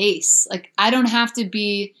like an ace. Like I don't have to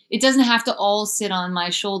be, it doesn't have to all sit on my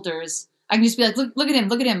shoulders. I can just be like, look at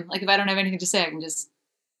him. Like if I don't have anything to say, I can just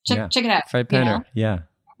check it out. Fred Penner. Yeah.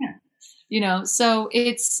 So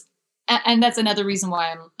it's, and that's another reason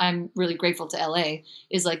why I'm really grateful to LA,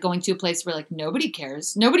 is like going to a place where like nobody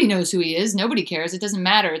cares. Nobody knows who he is. Nobody cares. It doesn't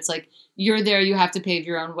matter. It's like you're there, you have to pave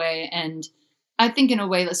your own way. And I think in a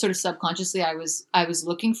way that sort of subconsciously I was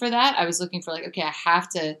looking for that. I was looking for like, okay, I have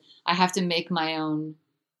to make my own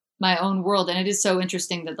world. And it is so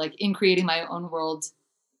interesting that like in creating my own world,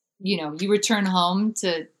 you return home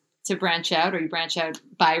to to branch out, or you branch out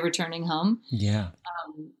by returning home. Yeah.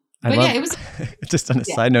 But yeah, it was just on a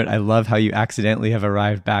side note, I love how you accidentally have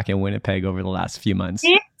arrived back in Winnipeg over the last few months.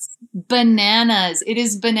 It's bananas. It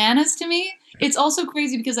is bananas to me. It's also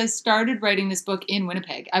crazy because I started writing this book in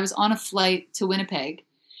Winnipeg. I was on a flight to Winnipeg,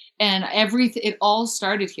 and it all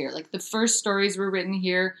started here. Like the first stories were written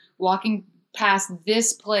here, walking past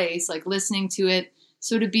this place, like listening to it.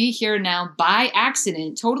 So to be here now by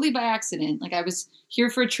accident, totally by accident, like I was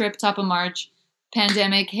here for a trip, top of March,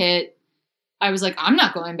 pandemic hit. I was like, I'm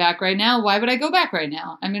not going back right now. Why would I go back right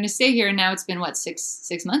now? I'm going to stay here. And now it's been what, six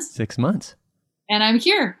months? 6 months. And I'm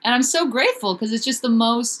here, and I'm so grateful because it's just the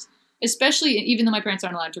most, especially even though my parents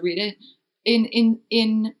aren't allowed to read it,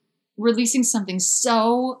 in releasing something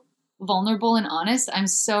so vulnerable and honest. I'm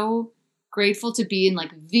so grateful to be in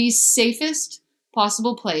like the safest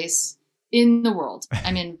possible place in the world.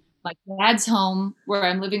 I'm in my dad's home where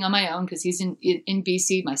I'm living on my own because he's in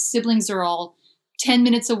BC. My siblings are all 10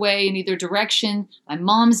 minutes away in either direction. My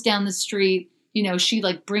mom's down the street. You know, she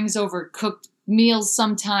like brings over cooked meals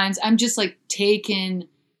sometimes. I'm just like taken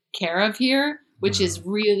care of here, which is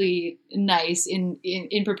really nice in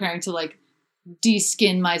preparing to like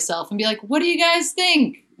de-skin myself and be like, what do you guys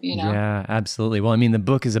think? You know? Yeah, absolutely. Well, I mean, the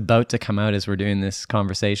book is about to come out as we're doing this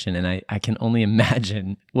conversation, and I can only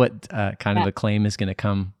imagine what kind of acclaim is going to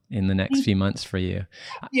come in the next few months for you.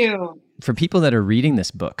 Thank you. For people that are reading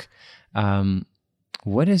this book,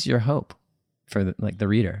 what is your hope for the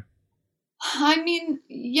reader? I mean,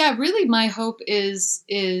 yeah, really my hope is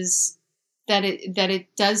that it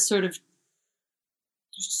does sort of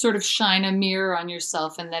shine a mirror on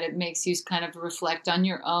yourself, and that it makes you kind of reflect on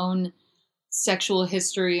your own sexual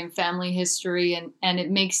history and family history, and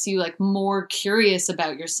it makes you like more curious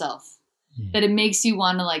about yourself. That it makes you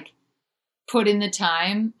want to like put in the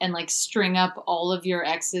time and like string up all of your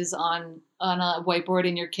exes on a whiteboard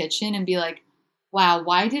in your kitchen and be like, wow,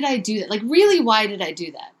 why did I do that? Like, really, why did I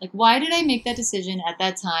do that? Like, why did I make that decision at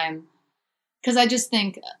that time? Because I just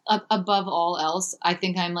think above all else, I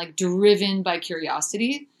think I'm like driven by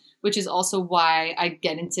curiosity, which is also why I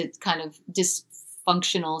get into kind of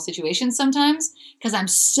dysfunctional situations sometimes, because I'm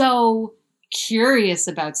so curious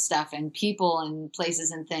about stuff and people and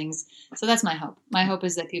places and things. So that's my hope. My hope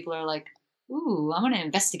is that people are like, ooh, I'm going to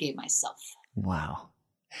investigate myself. Wow.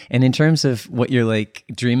 And in terms of what you're like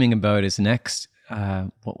dreaming about is next,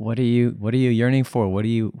 what are you yearning for? What are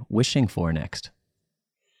you wishing for next?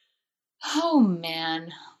 Oh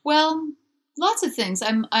man. Well, lots of things.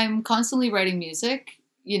 I'm constantly writing music.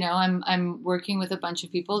 You know, I'm working with a bunch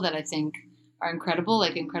of people that I think are incredible,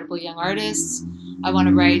 like incredible young artists. I want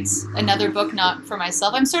to write another book, not for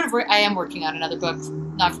myself. I am working on another book,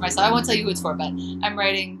 not for myself. I won't tell you who it's for, but I'm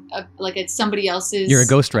writing it's somebody else's. You're a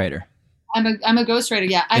ghostwriter. I'm a ghostwriter.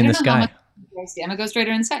 Yeah. I in don't the know sky. how much I'm a ghostwriter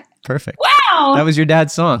in the sky. Perfect. Wow. That was your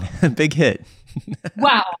dad's song. Big hit.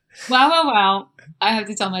 Wow. Wow. I have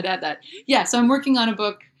to tell my dad that. Yeah. So I'm working on a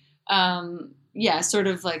book. Sort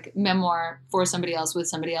of like memoir for somebody else with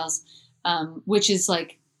somebody else, which is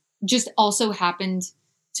like just also happened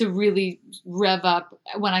to really rev up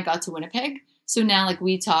when I got to Winnipeg. So now like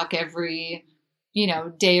we talk every,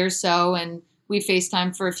 day or so, and we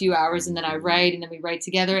FaceTime for a few hours, and then I write, and then we write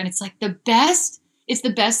together. And it's like it's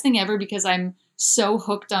the best thing ever, because I'm so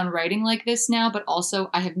hooked on writing like this now, but also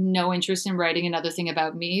I have no interest in writing another thing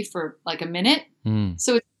about me for like a minute.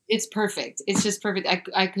 So it's perfect. It's just perfect.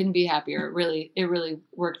 I couldn't be happier. It really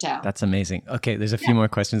worked out. That's amazing. Okay, there's a few more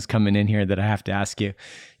questions coming in here that I have to ask you.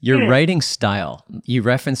 Your writing style, you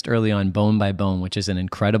referenced early on Bone by Bone, which is an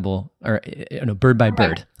incredible, Bird by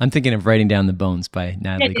Bird. I'm thinking of Writing Down the Bones by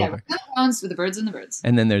Natalie Goldberg. Bones with the birds and the birds.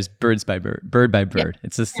 And then there's Bird by Bird. Yeah.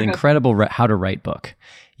 It's this incredible how to write book.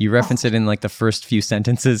 You reference it in like the first few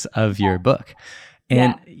sentences of your book.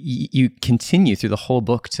 And you continue through the whole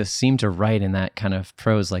book to seem to write in that kind of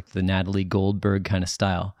prose, like the Natalie Goldberg kind of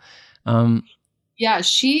style.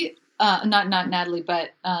 She, not Natalie,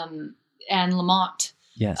 but Anne Lamott.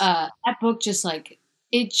 Yes. That book just like,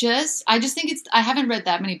 I just think I haven't read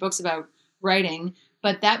that many books about writing,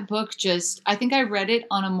 but that book I think I read it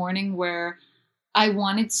on a morning where I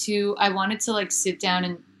wanted to like sit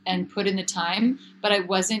down and put in the time, but it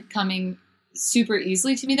wasn't coming super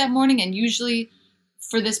easily to me that morning. And usually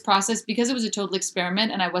for this process, because it was a total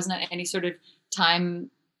experiment and I wasn't at any sort of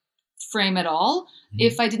time frame at all,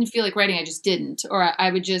 if I didn't feel like writing, I just didn't. Or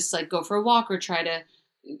I would just like go for a walk or try to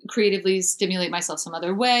creatively stimulate myself some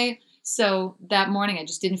other way. So that morning I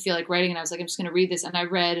just didn't feel like writing, and I was like, I'm just going to read this. And I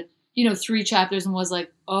read, 3 chapters and was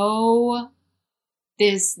like, and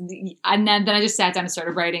then I just sat down and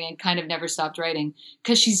started writing and kind of never stopped writing,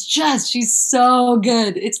 because she's so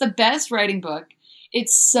good. It's the best writing book.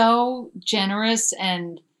 It's so generous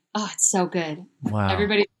and it's so good. Wow.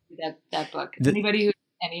 Everybody should read that book. The- Anybody who has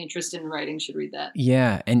any interest in writing should read that.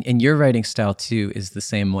 Yeah, and your writing style too is the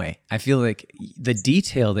same way. I feel like the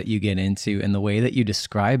detail that you get into and the way that you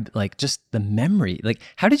describe, like just the memory, like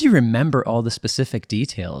how did you remember all the specific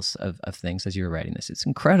details of things as you were writing this? It's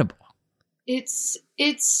incredible. It's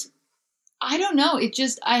I don't know. It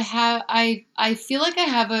just I feel like I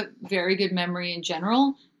have a very good memory in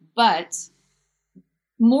general, but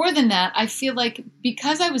more than that, I feel like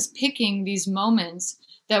because I was picking these moments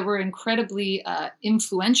that were incredibly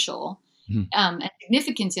influential and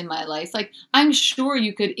significant in my life, like I'm sure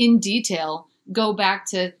you could in detail go back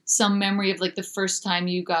to some memory of like the first time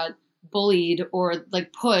you got bullied or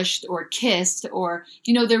like pushed or kissed, or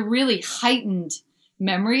they're really heightened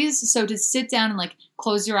memories. So to sit down and like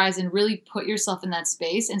close your eyes and really put yourself in that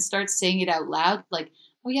space and start saying it out loud, like,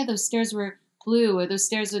 oh yeah, those stairs were blue, or those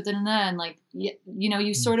stairs were da-da-da, and like,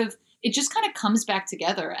 you sort of, it just kind of comes back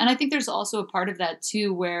together. And I think there's also a part of that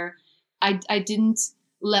too, where I didn't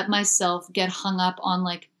let myself get hung up on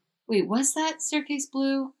like, wait, was that staircase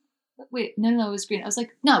blue? Wait, no, it was green. I was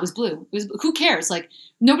like, no, it was blue. It was, who cares? Like,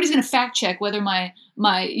 nobody's going to fact check whether my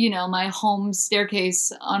home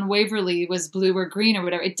staircase on Waverly was blue or green or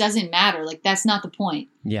whatever. It doesn't matter. Like, that's not the point.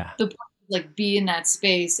 Yeah. The point is like be in that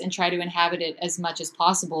space and try to inhabit it as much as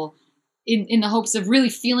possible in the hopes of really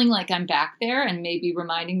feeling like I'm back there and maybe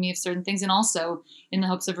reminding me of certain things. And also in the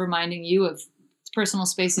hopes of reminding you of personal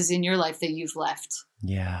spaces in your life that you've left.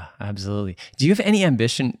 Yeah, absolutely. Do you have any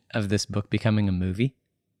ambition of this book becoming a movie?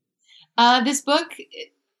 This book,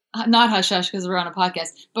 not Hush Hush because we're on a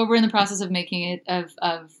podcast, but we're in the process of making it, of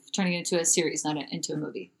turning it into a series, not into a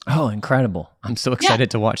movie. Oh, incredible. I'm so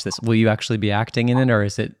excited to watch this. Will you actually be acting in it, or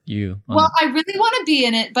is it you? Well, I really want to be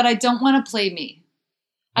in it, but I don't want to play me.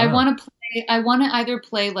 Wow. I want to either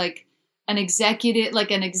play like an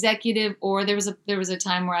executive, or there was a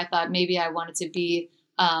time where I thought maybe I wanted to be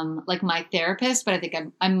like my therapist, but I think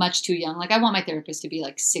I'm much too young. Like I want my therapist to be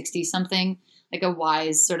like 60 something, like a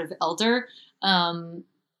wise sort of elder.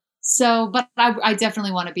 But I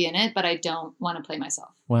definitely want to be in it, but I don't want to play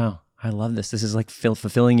myself. Wow. I love this. This is like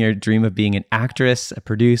fulfilling your dream of being an actress, a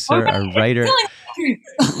producer, a writer.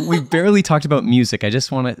 We barely talked about music. I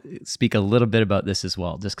just want to speak a little bit about this as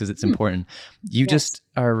well, just because it's important. You just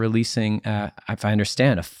are releasing, if I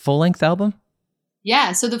understand, a full-length album?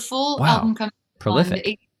 Yeah. So the full album comes prolific. On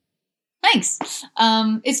the 8th. Thanks.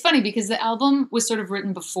 It's funny because the album was sort of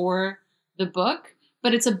written before the book,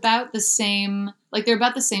 but it's about the same, like they're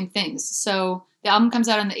about the same things. So the album comes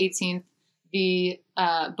out on the 18th. The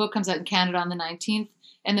book comes out in Canada on the 19th.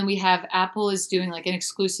 And then we have Apple is doing like an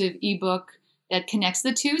exclusive ebook that connects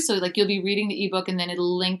the two. So like you'll be reading the ebook and then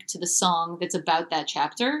it'll link to the song that's about that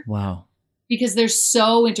chapter. Wow. Because they're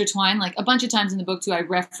so intertwined. Like a bunch of times in the book too, I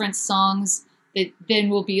reference songs that then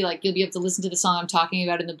will be like, you'll be able to listen to the song I'm talking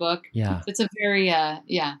about in the book. Yeah. It's a very,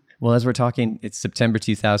 Well, as we're talking, it's September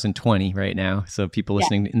 2020 right now, so people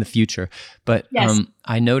listening in the future. But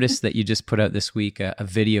I noticed that you just put out this week a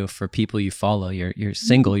video for people you follow, your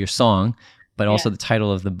single, your song, but also the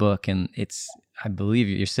title of the book. And it's, I believe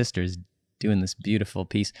your sister's doing this beautiful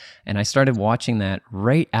piece. And I started watching that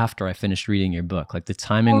right after I finished reading your book. Like the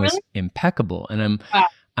timing was impeccable. And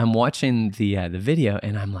I'm watching the video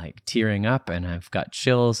and I'm like tearing up and I've got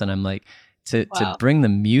chills and I'm like, to bring the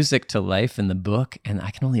music to life in the book, and I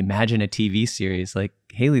can only imagine a TV series. Like,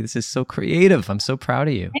 Haley, this is so creative. I'm so proud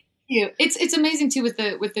of you. Thank you. It's amazing too with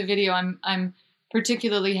the video. I'm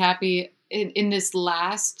particularly happy in this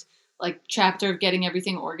last like chapter of getting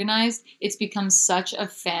everything organized. It's become such a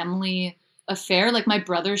family affair. Like my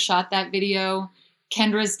brother shot that video,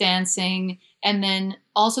 Kendra's dancing, and then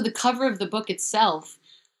also the cover of the book itself.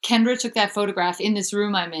 Kendra took that photograph in this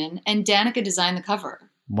room I'm in, and Danica designed the cover.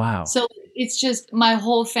 Wow. So it's just my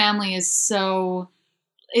whole family is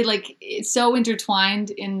it's so intertwined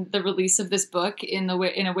in the release of this book in a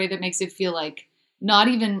way that makes it feel like not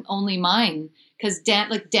even only mine, because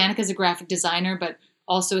Danica's a graphic designer, but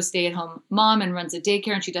also a stay-at-home mom and runs a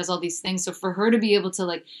daycare and she does all these things. So for her to be able to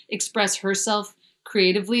like express herself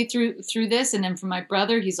creatively through this, and then for my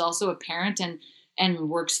brother, he's also a parent and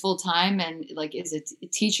works full time and like is a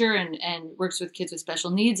teacher and works with kids with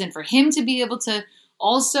special needs, and for him to be able to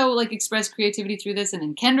also like express creativity through this. And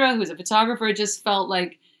then Kendra, who's a photographer, it just felt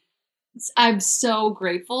like I'm so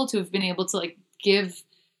grateful to have been able to like give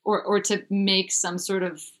or to make some sort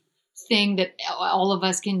of thing that all of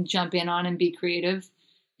us can jump in on and be creative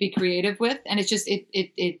with. And it's just,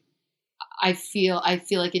 I feel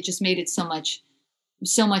like it just made it so much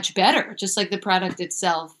better. Just like the product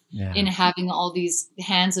itself in having all these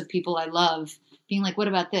hands of people I love being like, what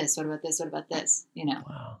about this? What about this? What about this? You know?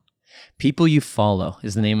 Wow. People You Follow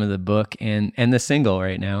is the name of the book and the single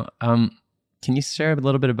right now. Can you share a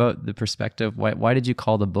little bit about the perspective? Why did you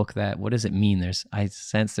call the book that? What does it mean? I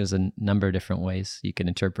sense there's a number of different ways you can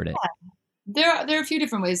interpret it. Yeah. There are a few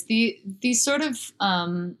different ways. These sort of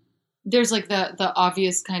there's like the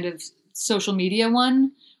obvious kind of social media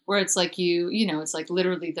one where it's like it's like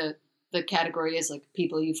literally the category is like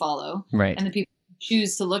people you follow, right? And the people you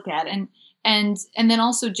choose to look at, and then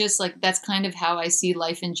also just like that's kind of how I see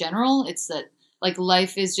life in general. It's that like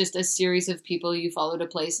life is just a series of people you follow to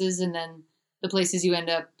places, and then the places you end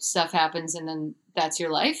up, stuff happens, and then that's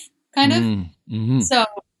your life, kind of. Mm-hmm. So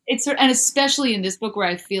it's, and especially in this book where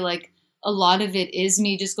I feel like a lot of it is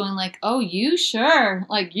me just going like, oh, you sure?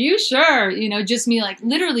 Like, you sure? Just me like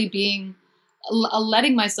literally being,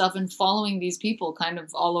 letting myself and following these people kind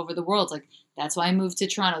of all over the world. Like, that's why I moved to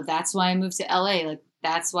Toronto. That's why I moved to LA. Like,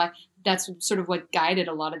 that's sort of what guided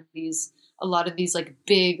a lot of these like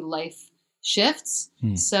big life shifts.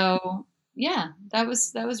 So yeah, that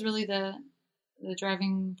was really the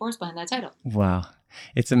driving force behind that title. Wow.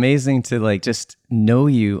 It's amazing to like just know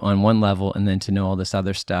you on one level and then to know all this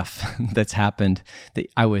other stuff that's happened that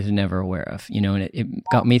I was never aware of, and it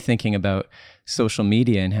got me thinking about social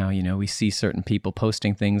media and how, we see certain people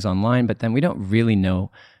posting things online, but then we don't really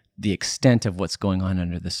know the extent of what's going on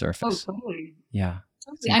under the surface. Oh, totally. Yeah.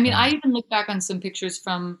 Totally. I mean, I even look back on some pictures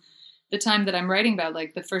from the time that I'm writing about,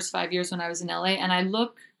 like the first 5 years when I was in LA, and I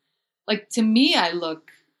look like, to me, I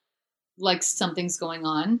look like something's going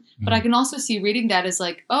on, but I can also see reading that as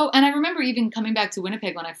like, oh, and I remember even coming back to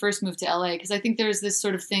Winnipeg when I first moved to LA, because I think there's this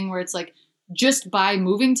sort of thing where it's like, just by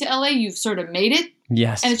moving to LA, you've sort of made it.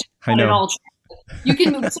 Yes. And it's just not at all true. You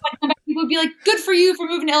can move. So I come back, people would be like, good for you for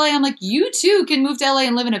moving to LA. I'm like, you too can move to LA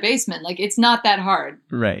and live in a basement. Like, it's not that hard.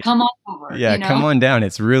 Right. Come on over. Yeah, come on down.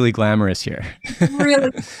 It's really glamorous here.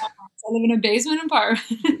 Really glamorous. I live in a basement apartment.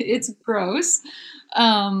 It's gross.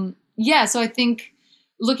 Yeah, so I think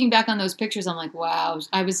looking back on those pictures, I'm like, wow,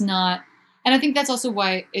 I was not. And I think that's also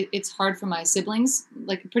why it's hard for my siblings,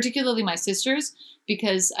 like particularly my sisters,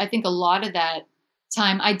 because I think a lot of that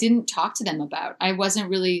time I didn't talk to them about. I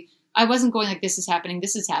wasn't going like, this is happening,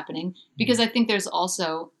 because I think there's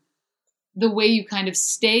also the way you kind of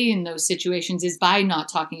stay in those situations is by not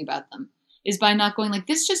talking about them, is by not going like,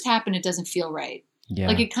 this just happened, it doesn't feel right. Yeah.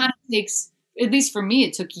 Like it kind of takes, at least for me,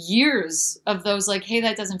 it took years of those like, hey,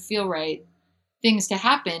 that doesn't feel right things to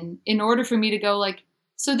happen in order for me to go like,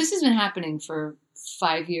 so this has been happening for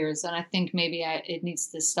 5 years, and I think maybe it needs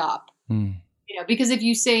to stop. Because if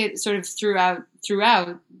you say it sort of throughout,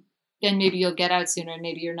 then maybe you'll get out sooner, and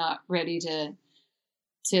maybe you're not ready to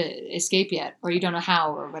escape yet, or you don't know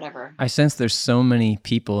how, or whatever. I sense there's so many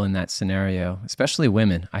people in that scenario, especially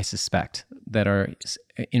women, I suspect, that are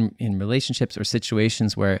in relationships or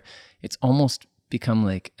situations where it's almost become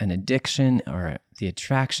like an addiction or the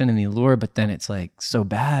attraction and the allure, but then it's like so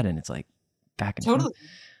bad and it's like back and forth.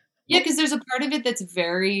 Yeah, because there's a part of it that's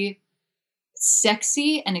very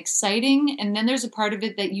sexy and exciting, and then there's a part of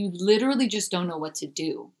it that you literally just don't know what to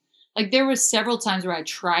do. Like there were several times where I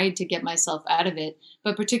tried to get myself out of it,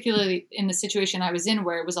 but particularly in the situation I was in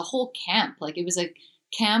where it was a whole camp, like it was a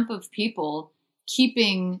camp of people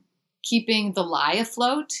keeping the lie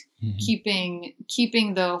afloat, keeping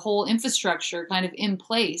the whole infrastructure kind of in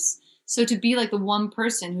place. So to be like the one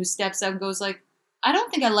person who steps out and goes like, I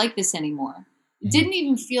don't think I like this anymore. It didn't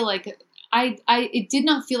even feel like it did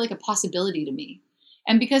not feel like a possibility to me.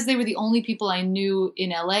 And because they were the only people I knew in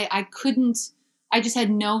LA, I just had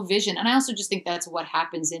no vision. And I also just think that's what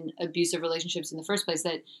happens in abusive relationships in the first place,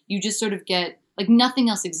 that you just sort of get like nothing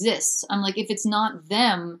else exists. I'm like, if it's not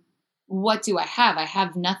them, what do I have? I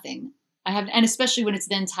have nothing. And especially when it's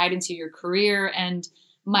then tied into your career and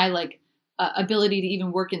my like ability to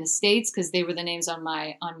even work in the States, because they were the names on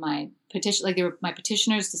my petition, like they were my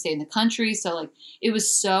petitioners to stay in the country. So like it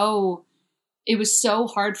was so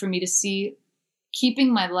hard for me to see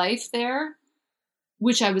keeping my life there,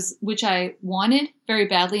 which I wanted very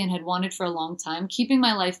badly and had wanted for a long time, keeping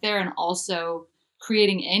my life there and also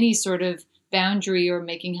creating any sort of boundary or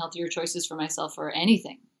making healthier choices for myself or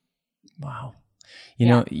anything. Wow. You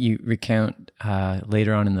know, you recount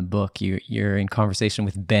later on in the book, you're in conversation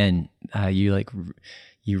with Ben.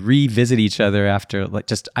 You revisit each other after, like,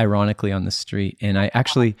 just ironically on the street. And I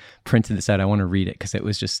actually printed this out. I want to read it because it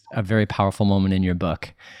was just a very powerful moment in your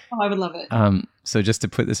book. Oh, I would love it. So just to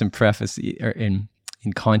put this in preface or in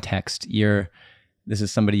context, this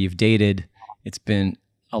is somebody you've dated. It's been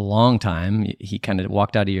a long time. He kind of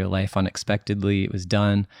walked out of your life unexpectedly. It was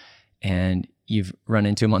done, and you've run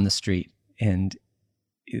into him on the street. And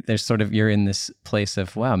there's sort of, you're in this place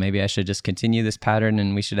of, wow, maybe I should just continue this pattern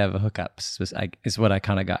and we should have a hookup, is what I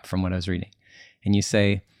kind of got from what I was reading. And you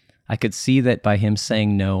say, I could see that by him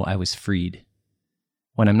saying no, I was freed.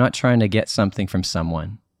 When I'm not trying to get something from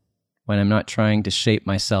someone, when I'm not trying to shape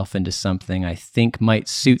myself into something I think might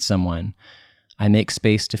suit someone, I make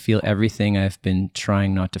space to feel everything I've been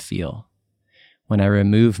trying not to feel. When I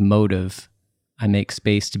remove motive, I make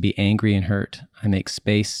space to be angry and hurt. I make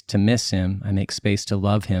space to miss him. I make space to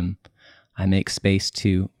love him. I make space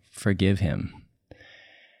to forgive him.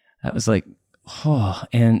 That was like, oh,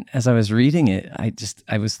 and as I was reading it,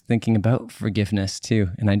 I was thinking about forgiveness too.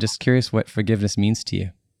 And I'm just curious what forgiveness means to you.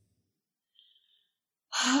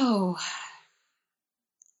 Oh,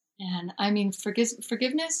 and I mean,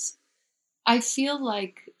 forgiveness, I feel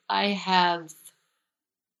like I have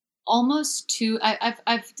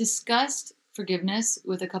I've discussed forgiveness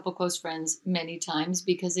with a couple close friends many times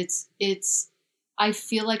because I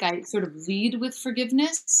feel like I sort of lead with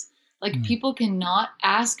forgiveness. Like people cannot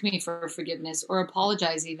ask me for forgiveness or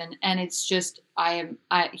apologize even. And it's just,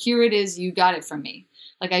 here it is. You got it from me.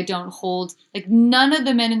 Like I don't hold, like none of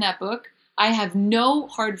the men in that book, I have no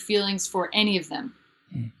hard feelings for any of them.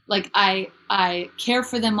 Like I care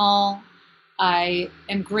for them all. I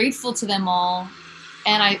am grateful to them all.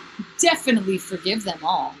 And I definitely forgive them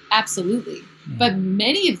all. Absolutely. But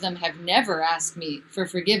many of them have never asked me for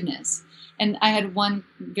forgiveness. And I had one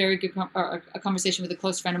very good a conversation with a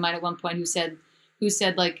close friend of mine at one point who said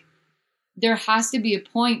like, there has to be a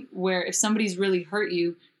point where if somebody's really hurt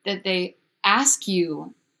you, that they ask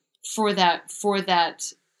you for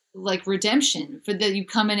that like redemption, for that you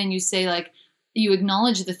come in and you say like, you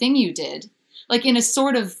acknowledge the thing you did, like in a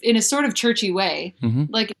sort of churchy way,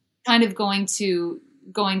 like kind of going to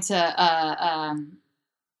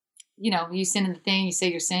you sin in the thing, you say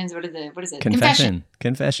your sins. What is it? Confession.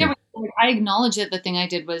 Yeah, I acknowledge that the thing I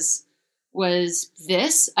did was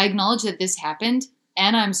this. I acknowledge that this happened,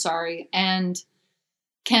 and I'm sorry. And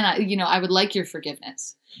can I, I would like your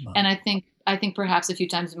forgiveness. Wow. And I think perhaps a few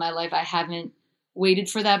times in my life I haven't waited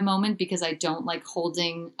for that moment because I don't like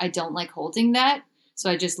holding that. So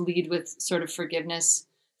I just lead with sort of forgiveness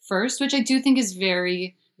first, which I do think is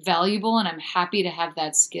very valuable, and I'm happy to have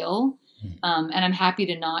that skill. And I'm happy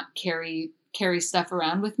to not carry stuff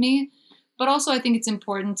around with me. But also I think it's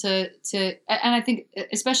important to, and I think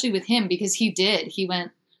especially with him, because he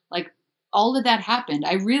went like, all of that happened.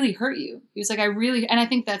 I really hurt you. He was like, and I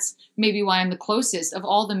think that's maybe why I'm the closest of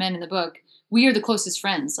all the men in the book. We are the closest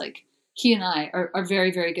friends. Like he and I are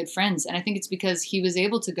very, very good friends. And I think it's because he was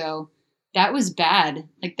able to go, that was bad.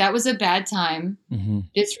 Like that was a bad time.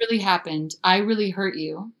 This really happened. I really hurt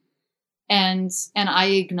you. And I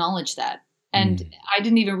acknowledge that. And I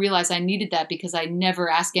didn't even realize I needed that because I never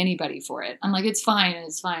ask anybody for it. I'm like, it's fine.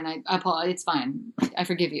 It's fine. I apologize. It's fine. I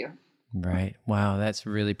forgive you. Right. Wow. That's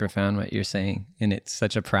really profound what you're saying. And it's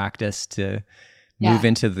such a practice to move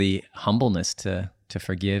into the humbleness to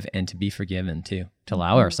forgive and to be forgiven too, to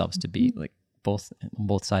allow ourselves to be like both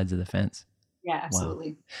sides of the fence. Yeah,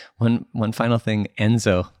 absolutely. Wow. One final thing,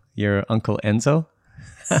 Enzo, your Uncle Enzo.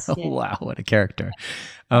 Wow, what a character.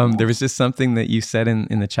 There was just something that you said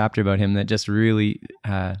in the chapter about him that just really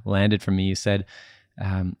landed for me. You said,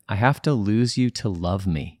 I have to lose you to love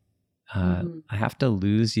me. I have to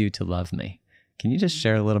lose you to love me. Can you just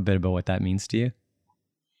share a little bit about what that means to you?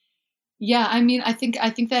 Yeah, I mean, I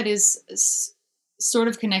think that is sort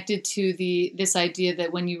of connected to this idea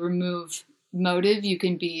that when you remove motive, you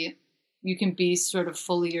can be sort of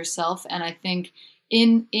fully yourself. And I think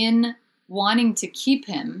in wanting to keep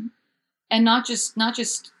him, and not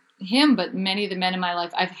just him, but many of the men in my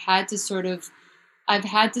life, I've had to sort of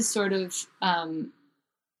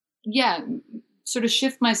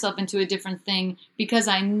shift myself into a different thing because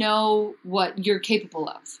I know what you're capable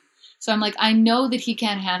of. So I'm like, I know that he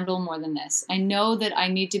can't handle more than this. I know that I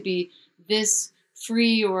need to be this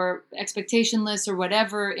free or expectationless or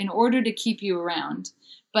whatever in order to keep you around.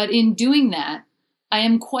 But in doing that, I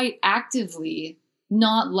am quite actively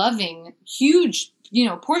not loving huge,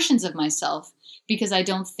 portions of myself because I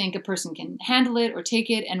don't think a person can handle it or take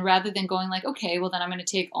it. And rather than going like, okay, well then I'm going to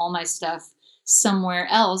take all my stuff somewhere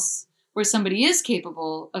else where somebody is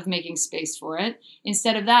capable of making space for it.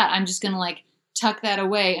 Instead of that, I'm just going to like tuck that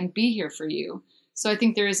away and be here for you. So I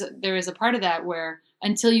think there is a part of that where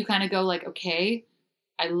until you kind of go like, okay,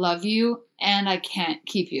 I love you and I can't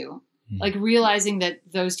keep you. Like realizing that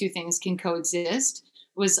those two things can coexist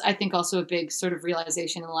was, I think, also a big sort of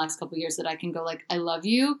realization in the last couple of years that I can go like, I love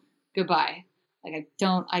you, goodbye. Like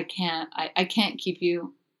I can't keep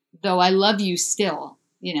you, though I love you still,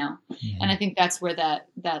 And I think that's where that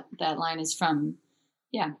line is from.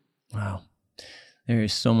 Yeah. Wow. There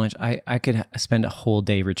is so much. I could spend a whole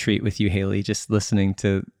day retreat with you, Haley, just listening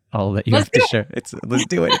to all that you have to share. Let's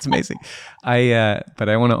do it. It's amazing. But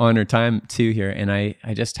I want to honor time too here. And I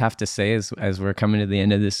just have to say, as we're coming to the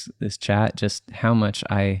end of this chat, just how much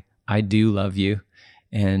I do love you.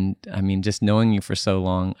 And I mean, just knowing you for so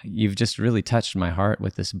long, you've just really touched my heart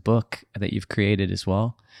with this book that you've created as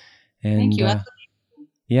well. And thank you.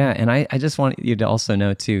 Yeah. And I just want you to also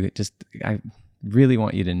know too, I really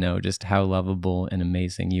want you to know just how lovable and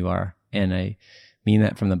amazing you are. And I mean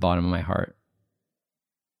that from the bottom of my heart.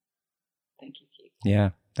 Thank you, Keith. Yeah.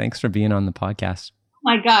 Thanks for being on the podcast. Oh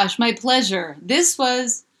my gosh, my pleasure. This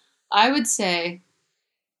was, I would say,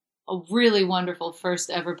 a really wonderful first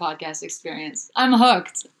ever podcast experience. I'm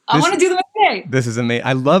hooked. I want to do them every day. This is amazing.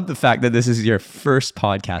 I love the fact that this is your first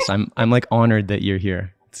podcast. I'm like honored that you're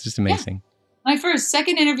here. It's just amazing. Yeah. My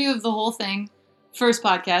second interview of the whole thing. First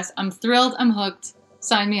podcast. I'm thrilled. I'm hooked.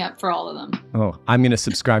 Sign me up for all of them. Oh, I'm going to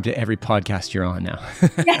subscribe to every podcast you're on now.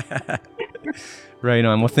 Right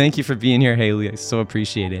on. Well, thank you for being here, Haley. I so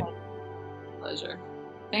appreciate it. Pleasure.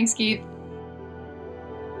 Thanks, Keith.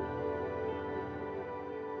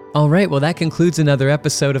 All right, well, that concludes another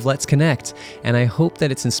episode of Let's Connect, and I hope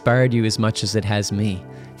that it's inspired you as much as it has me.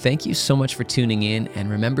 Thank you so much for tuning in, and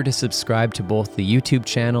remember to subscribe to both the YouTube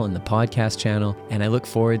channel and the podcast channel, and I look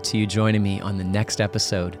forward to you joining me on the next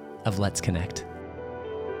episode of Let's Connect.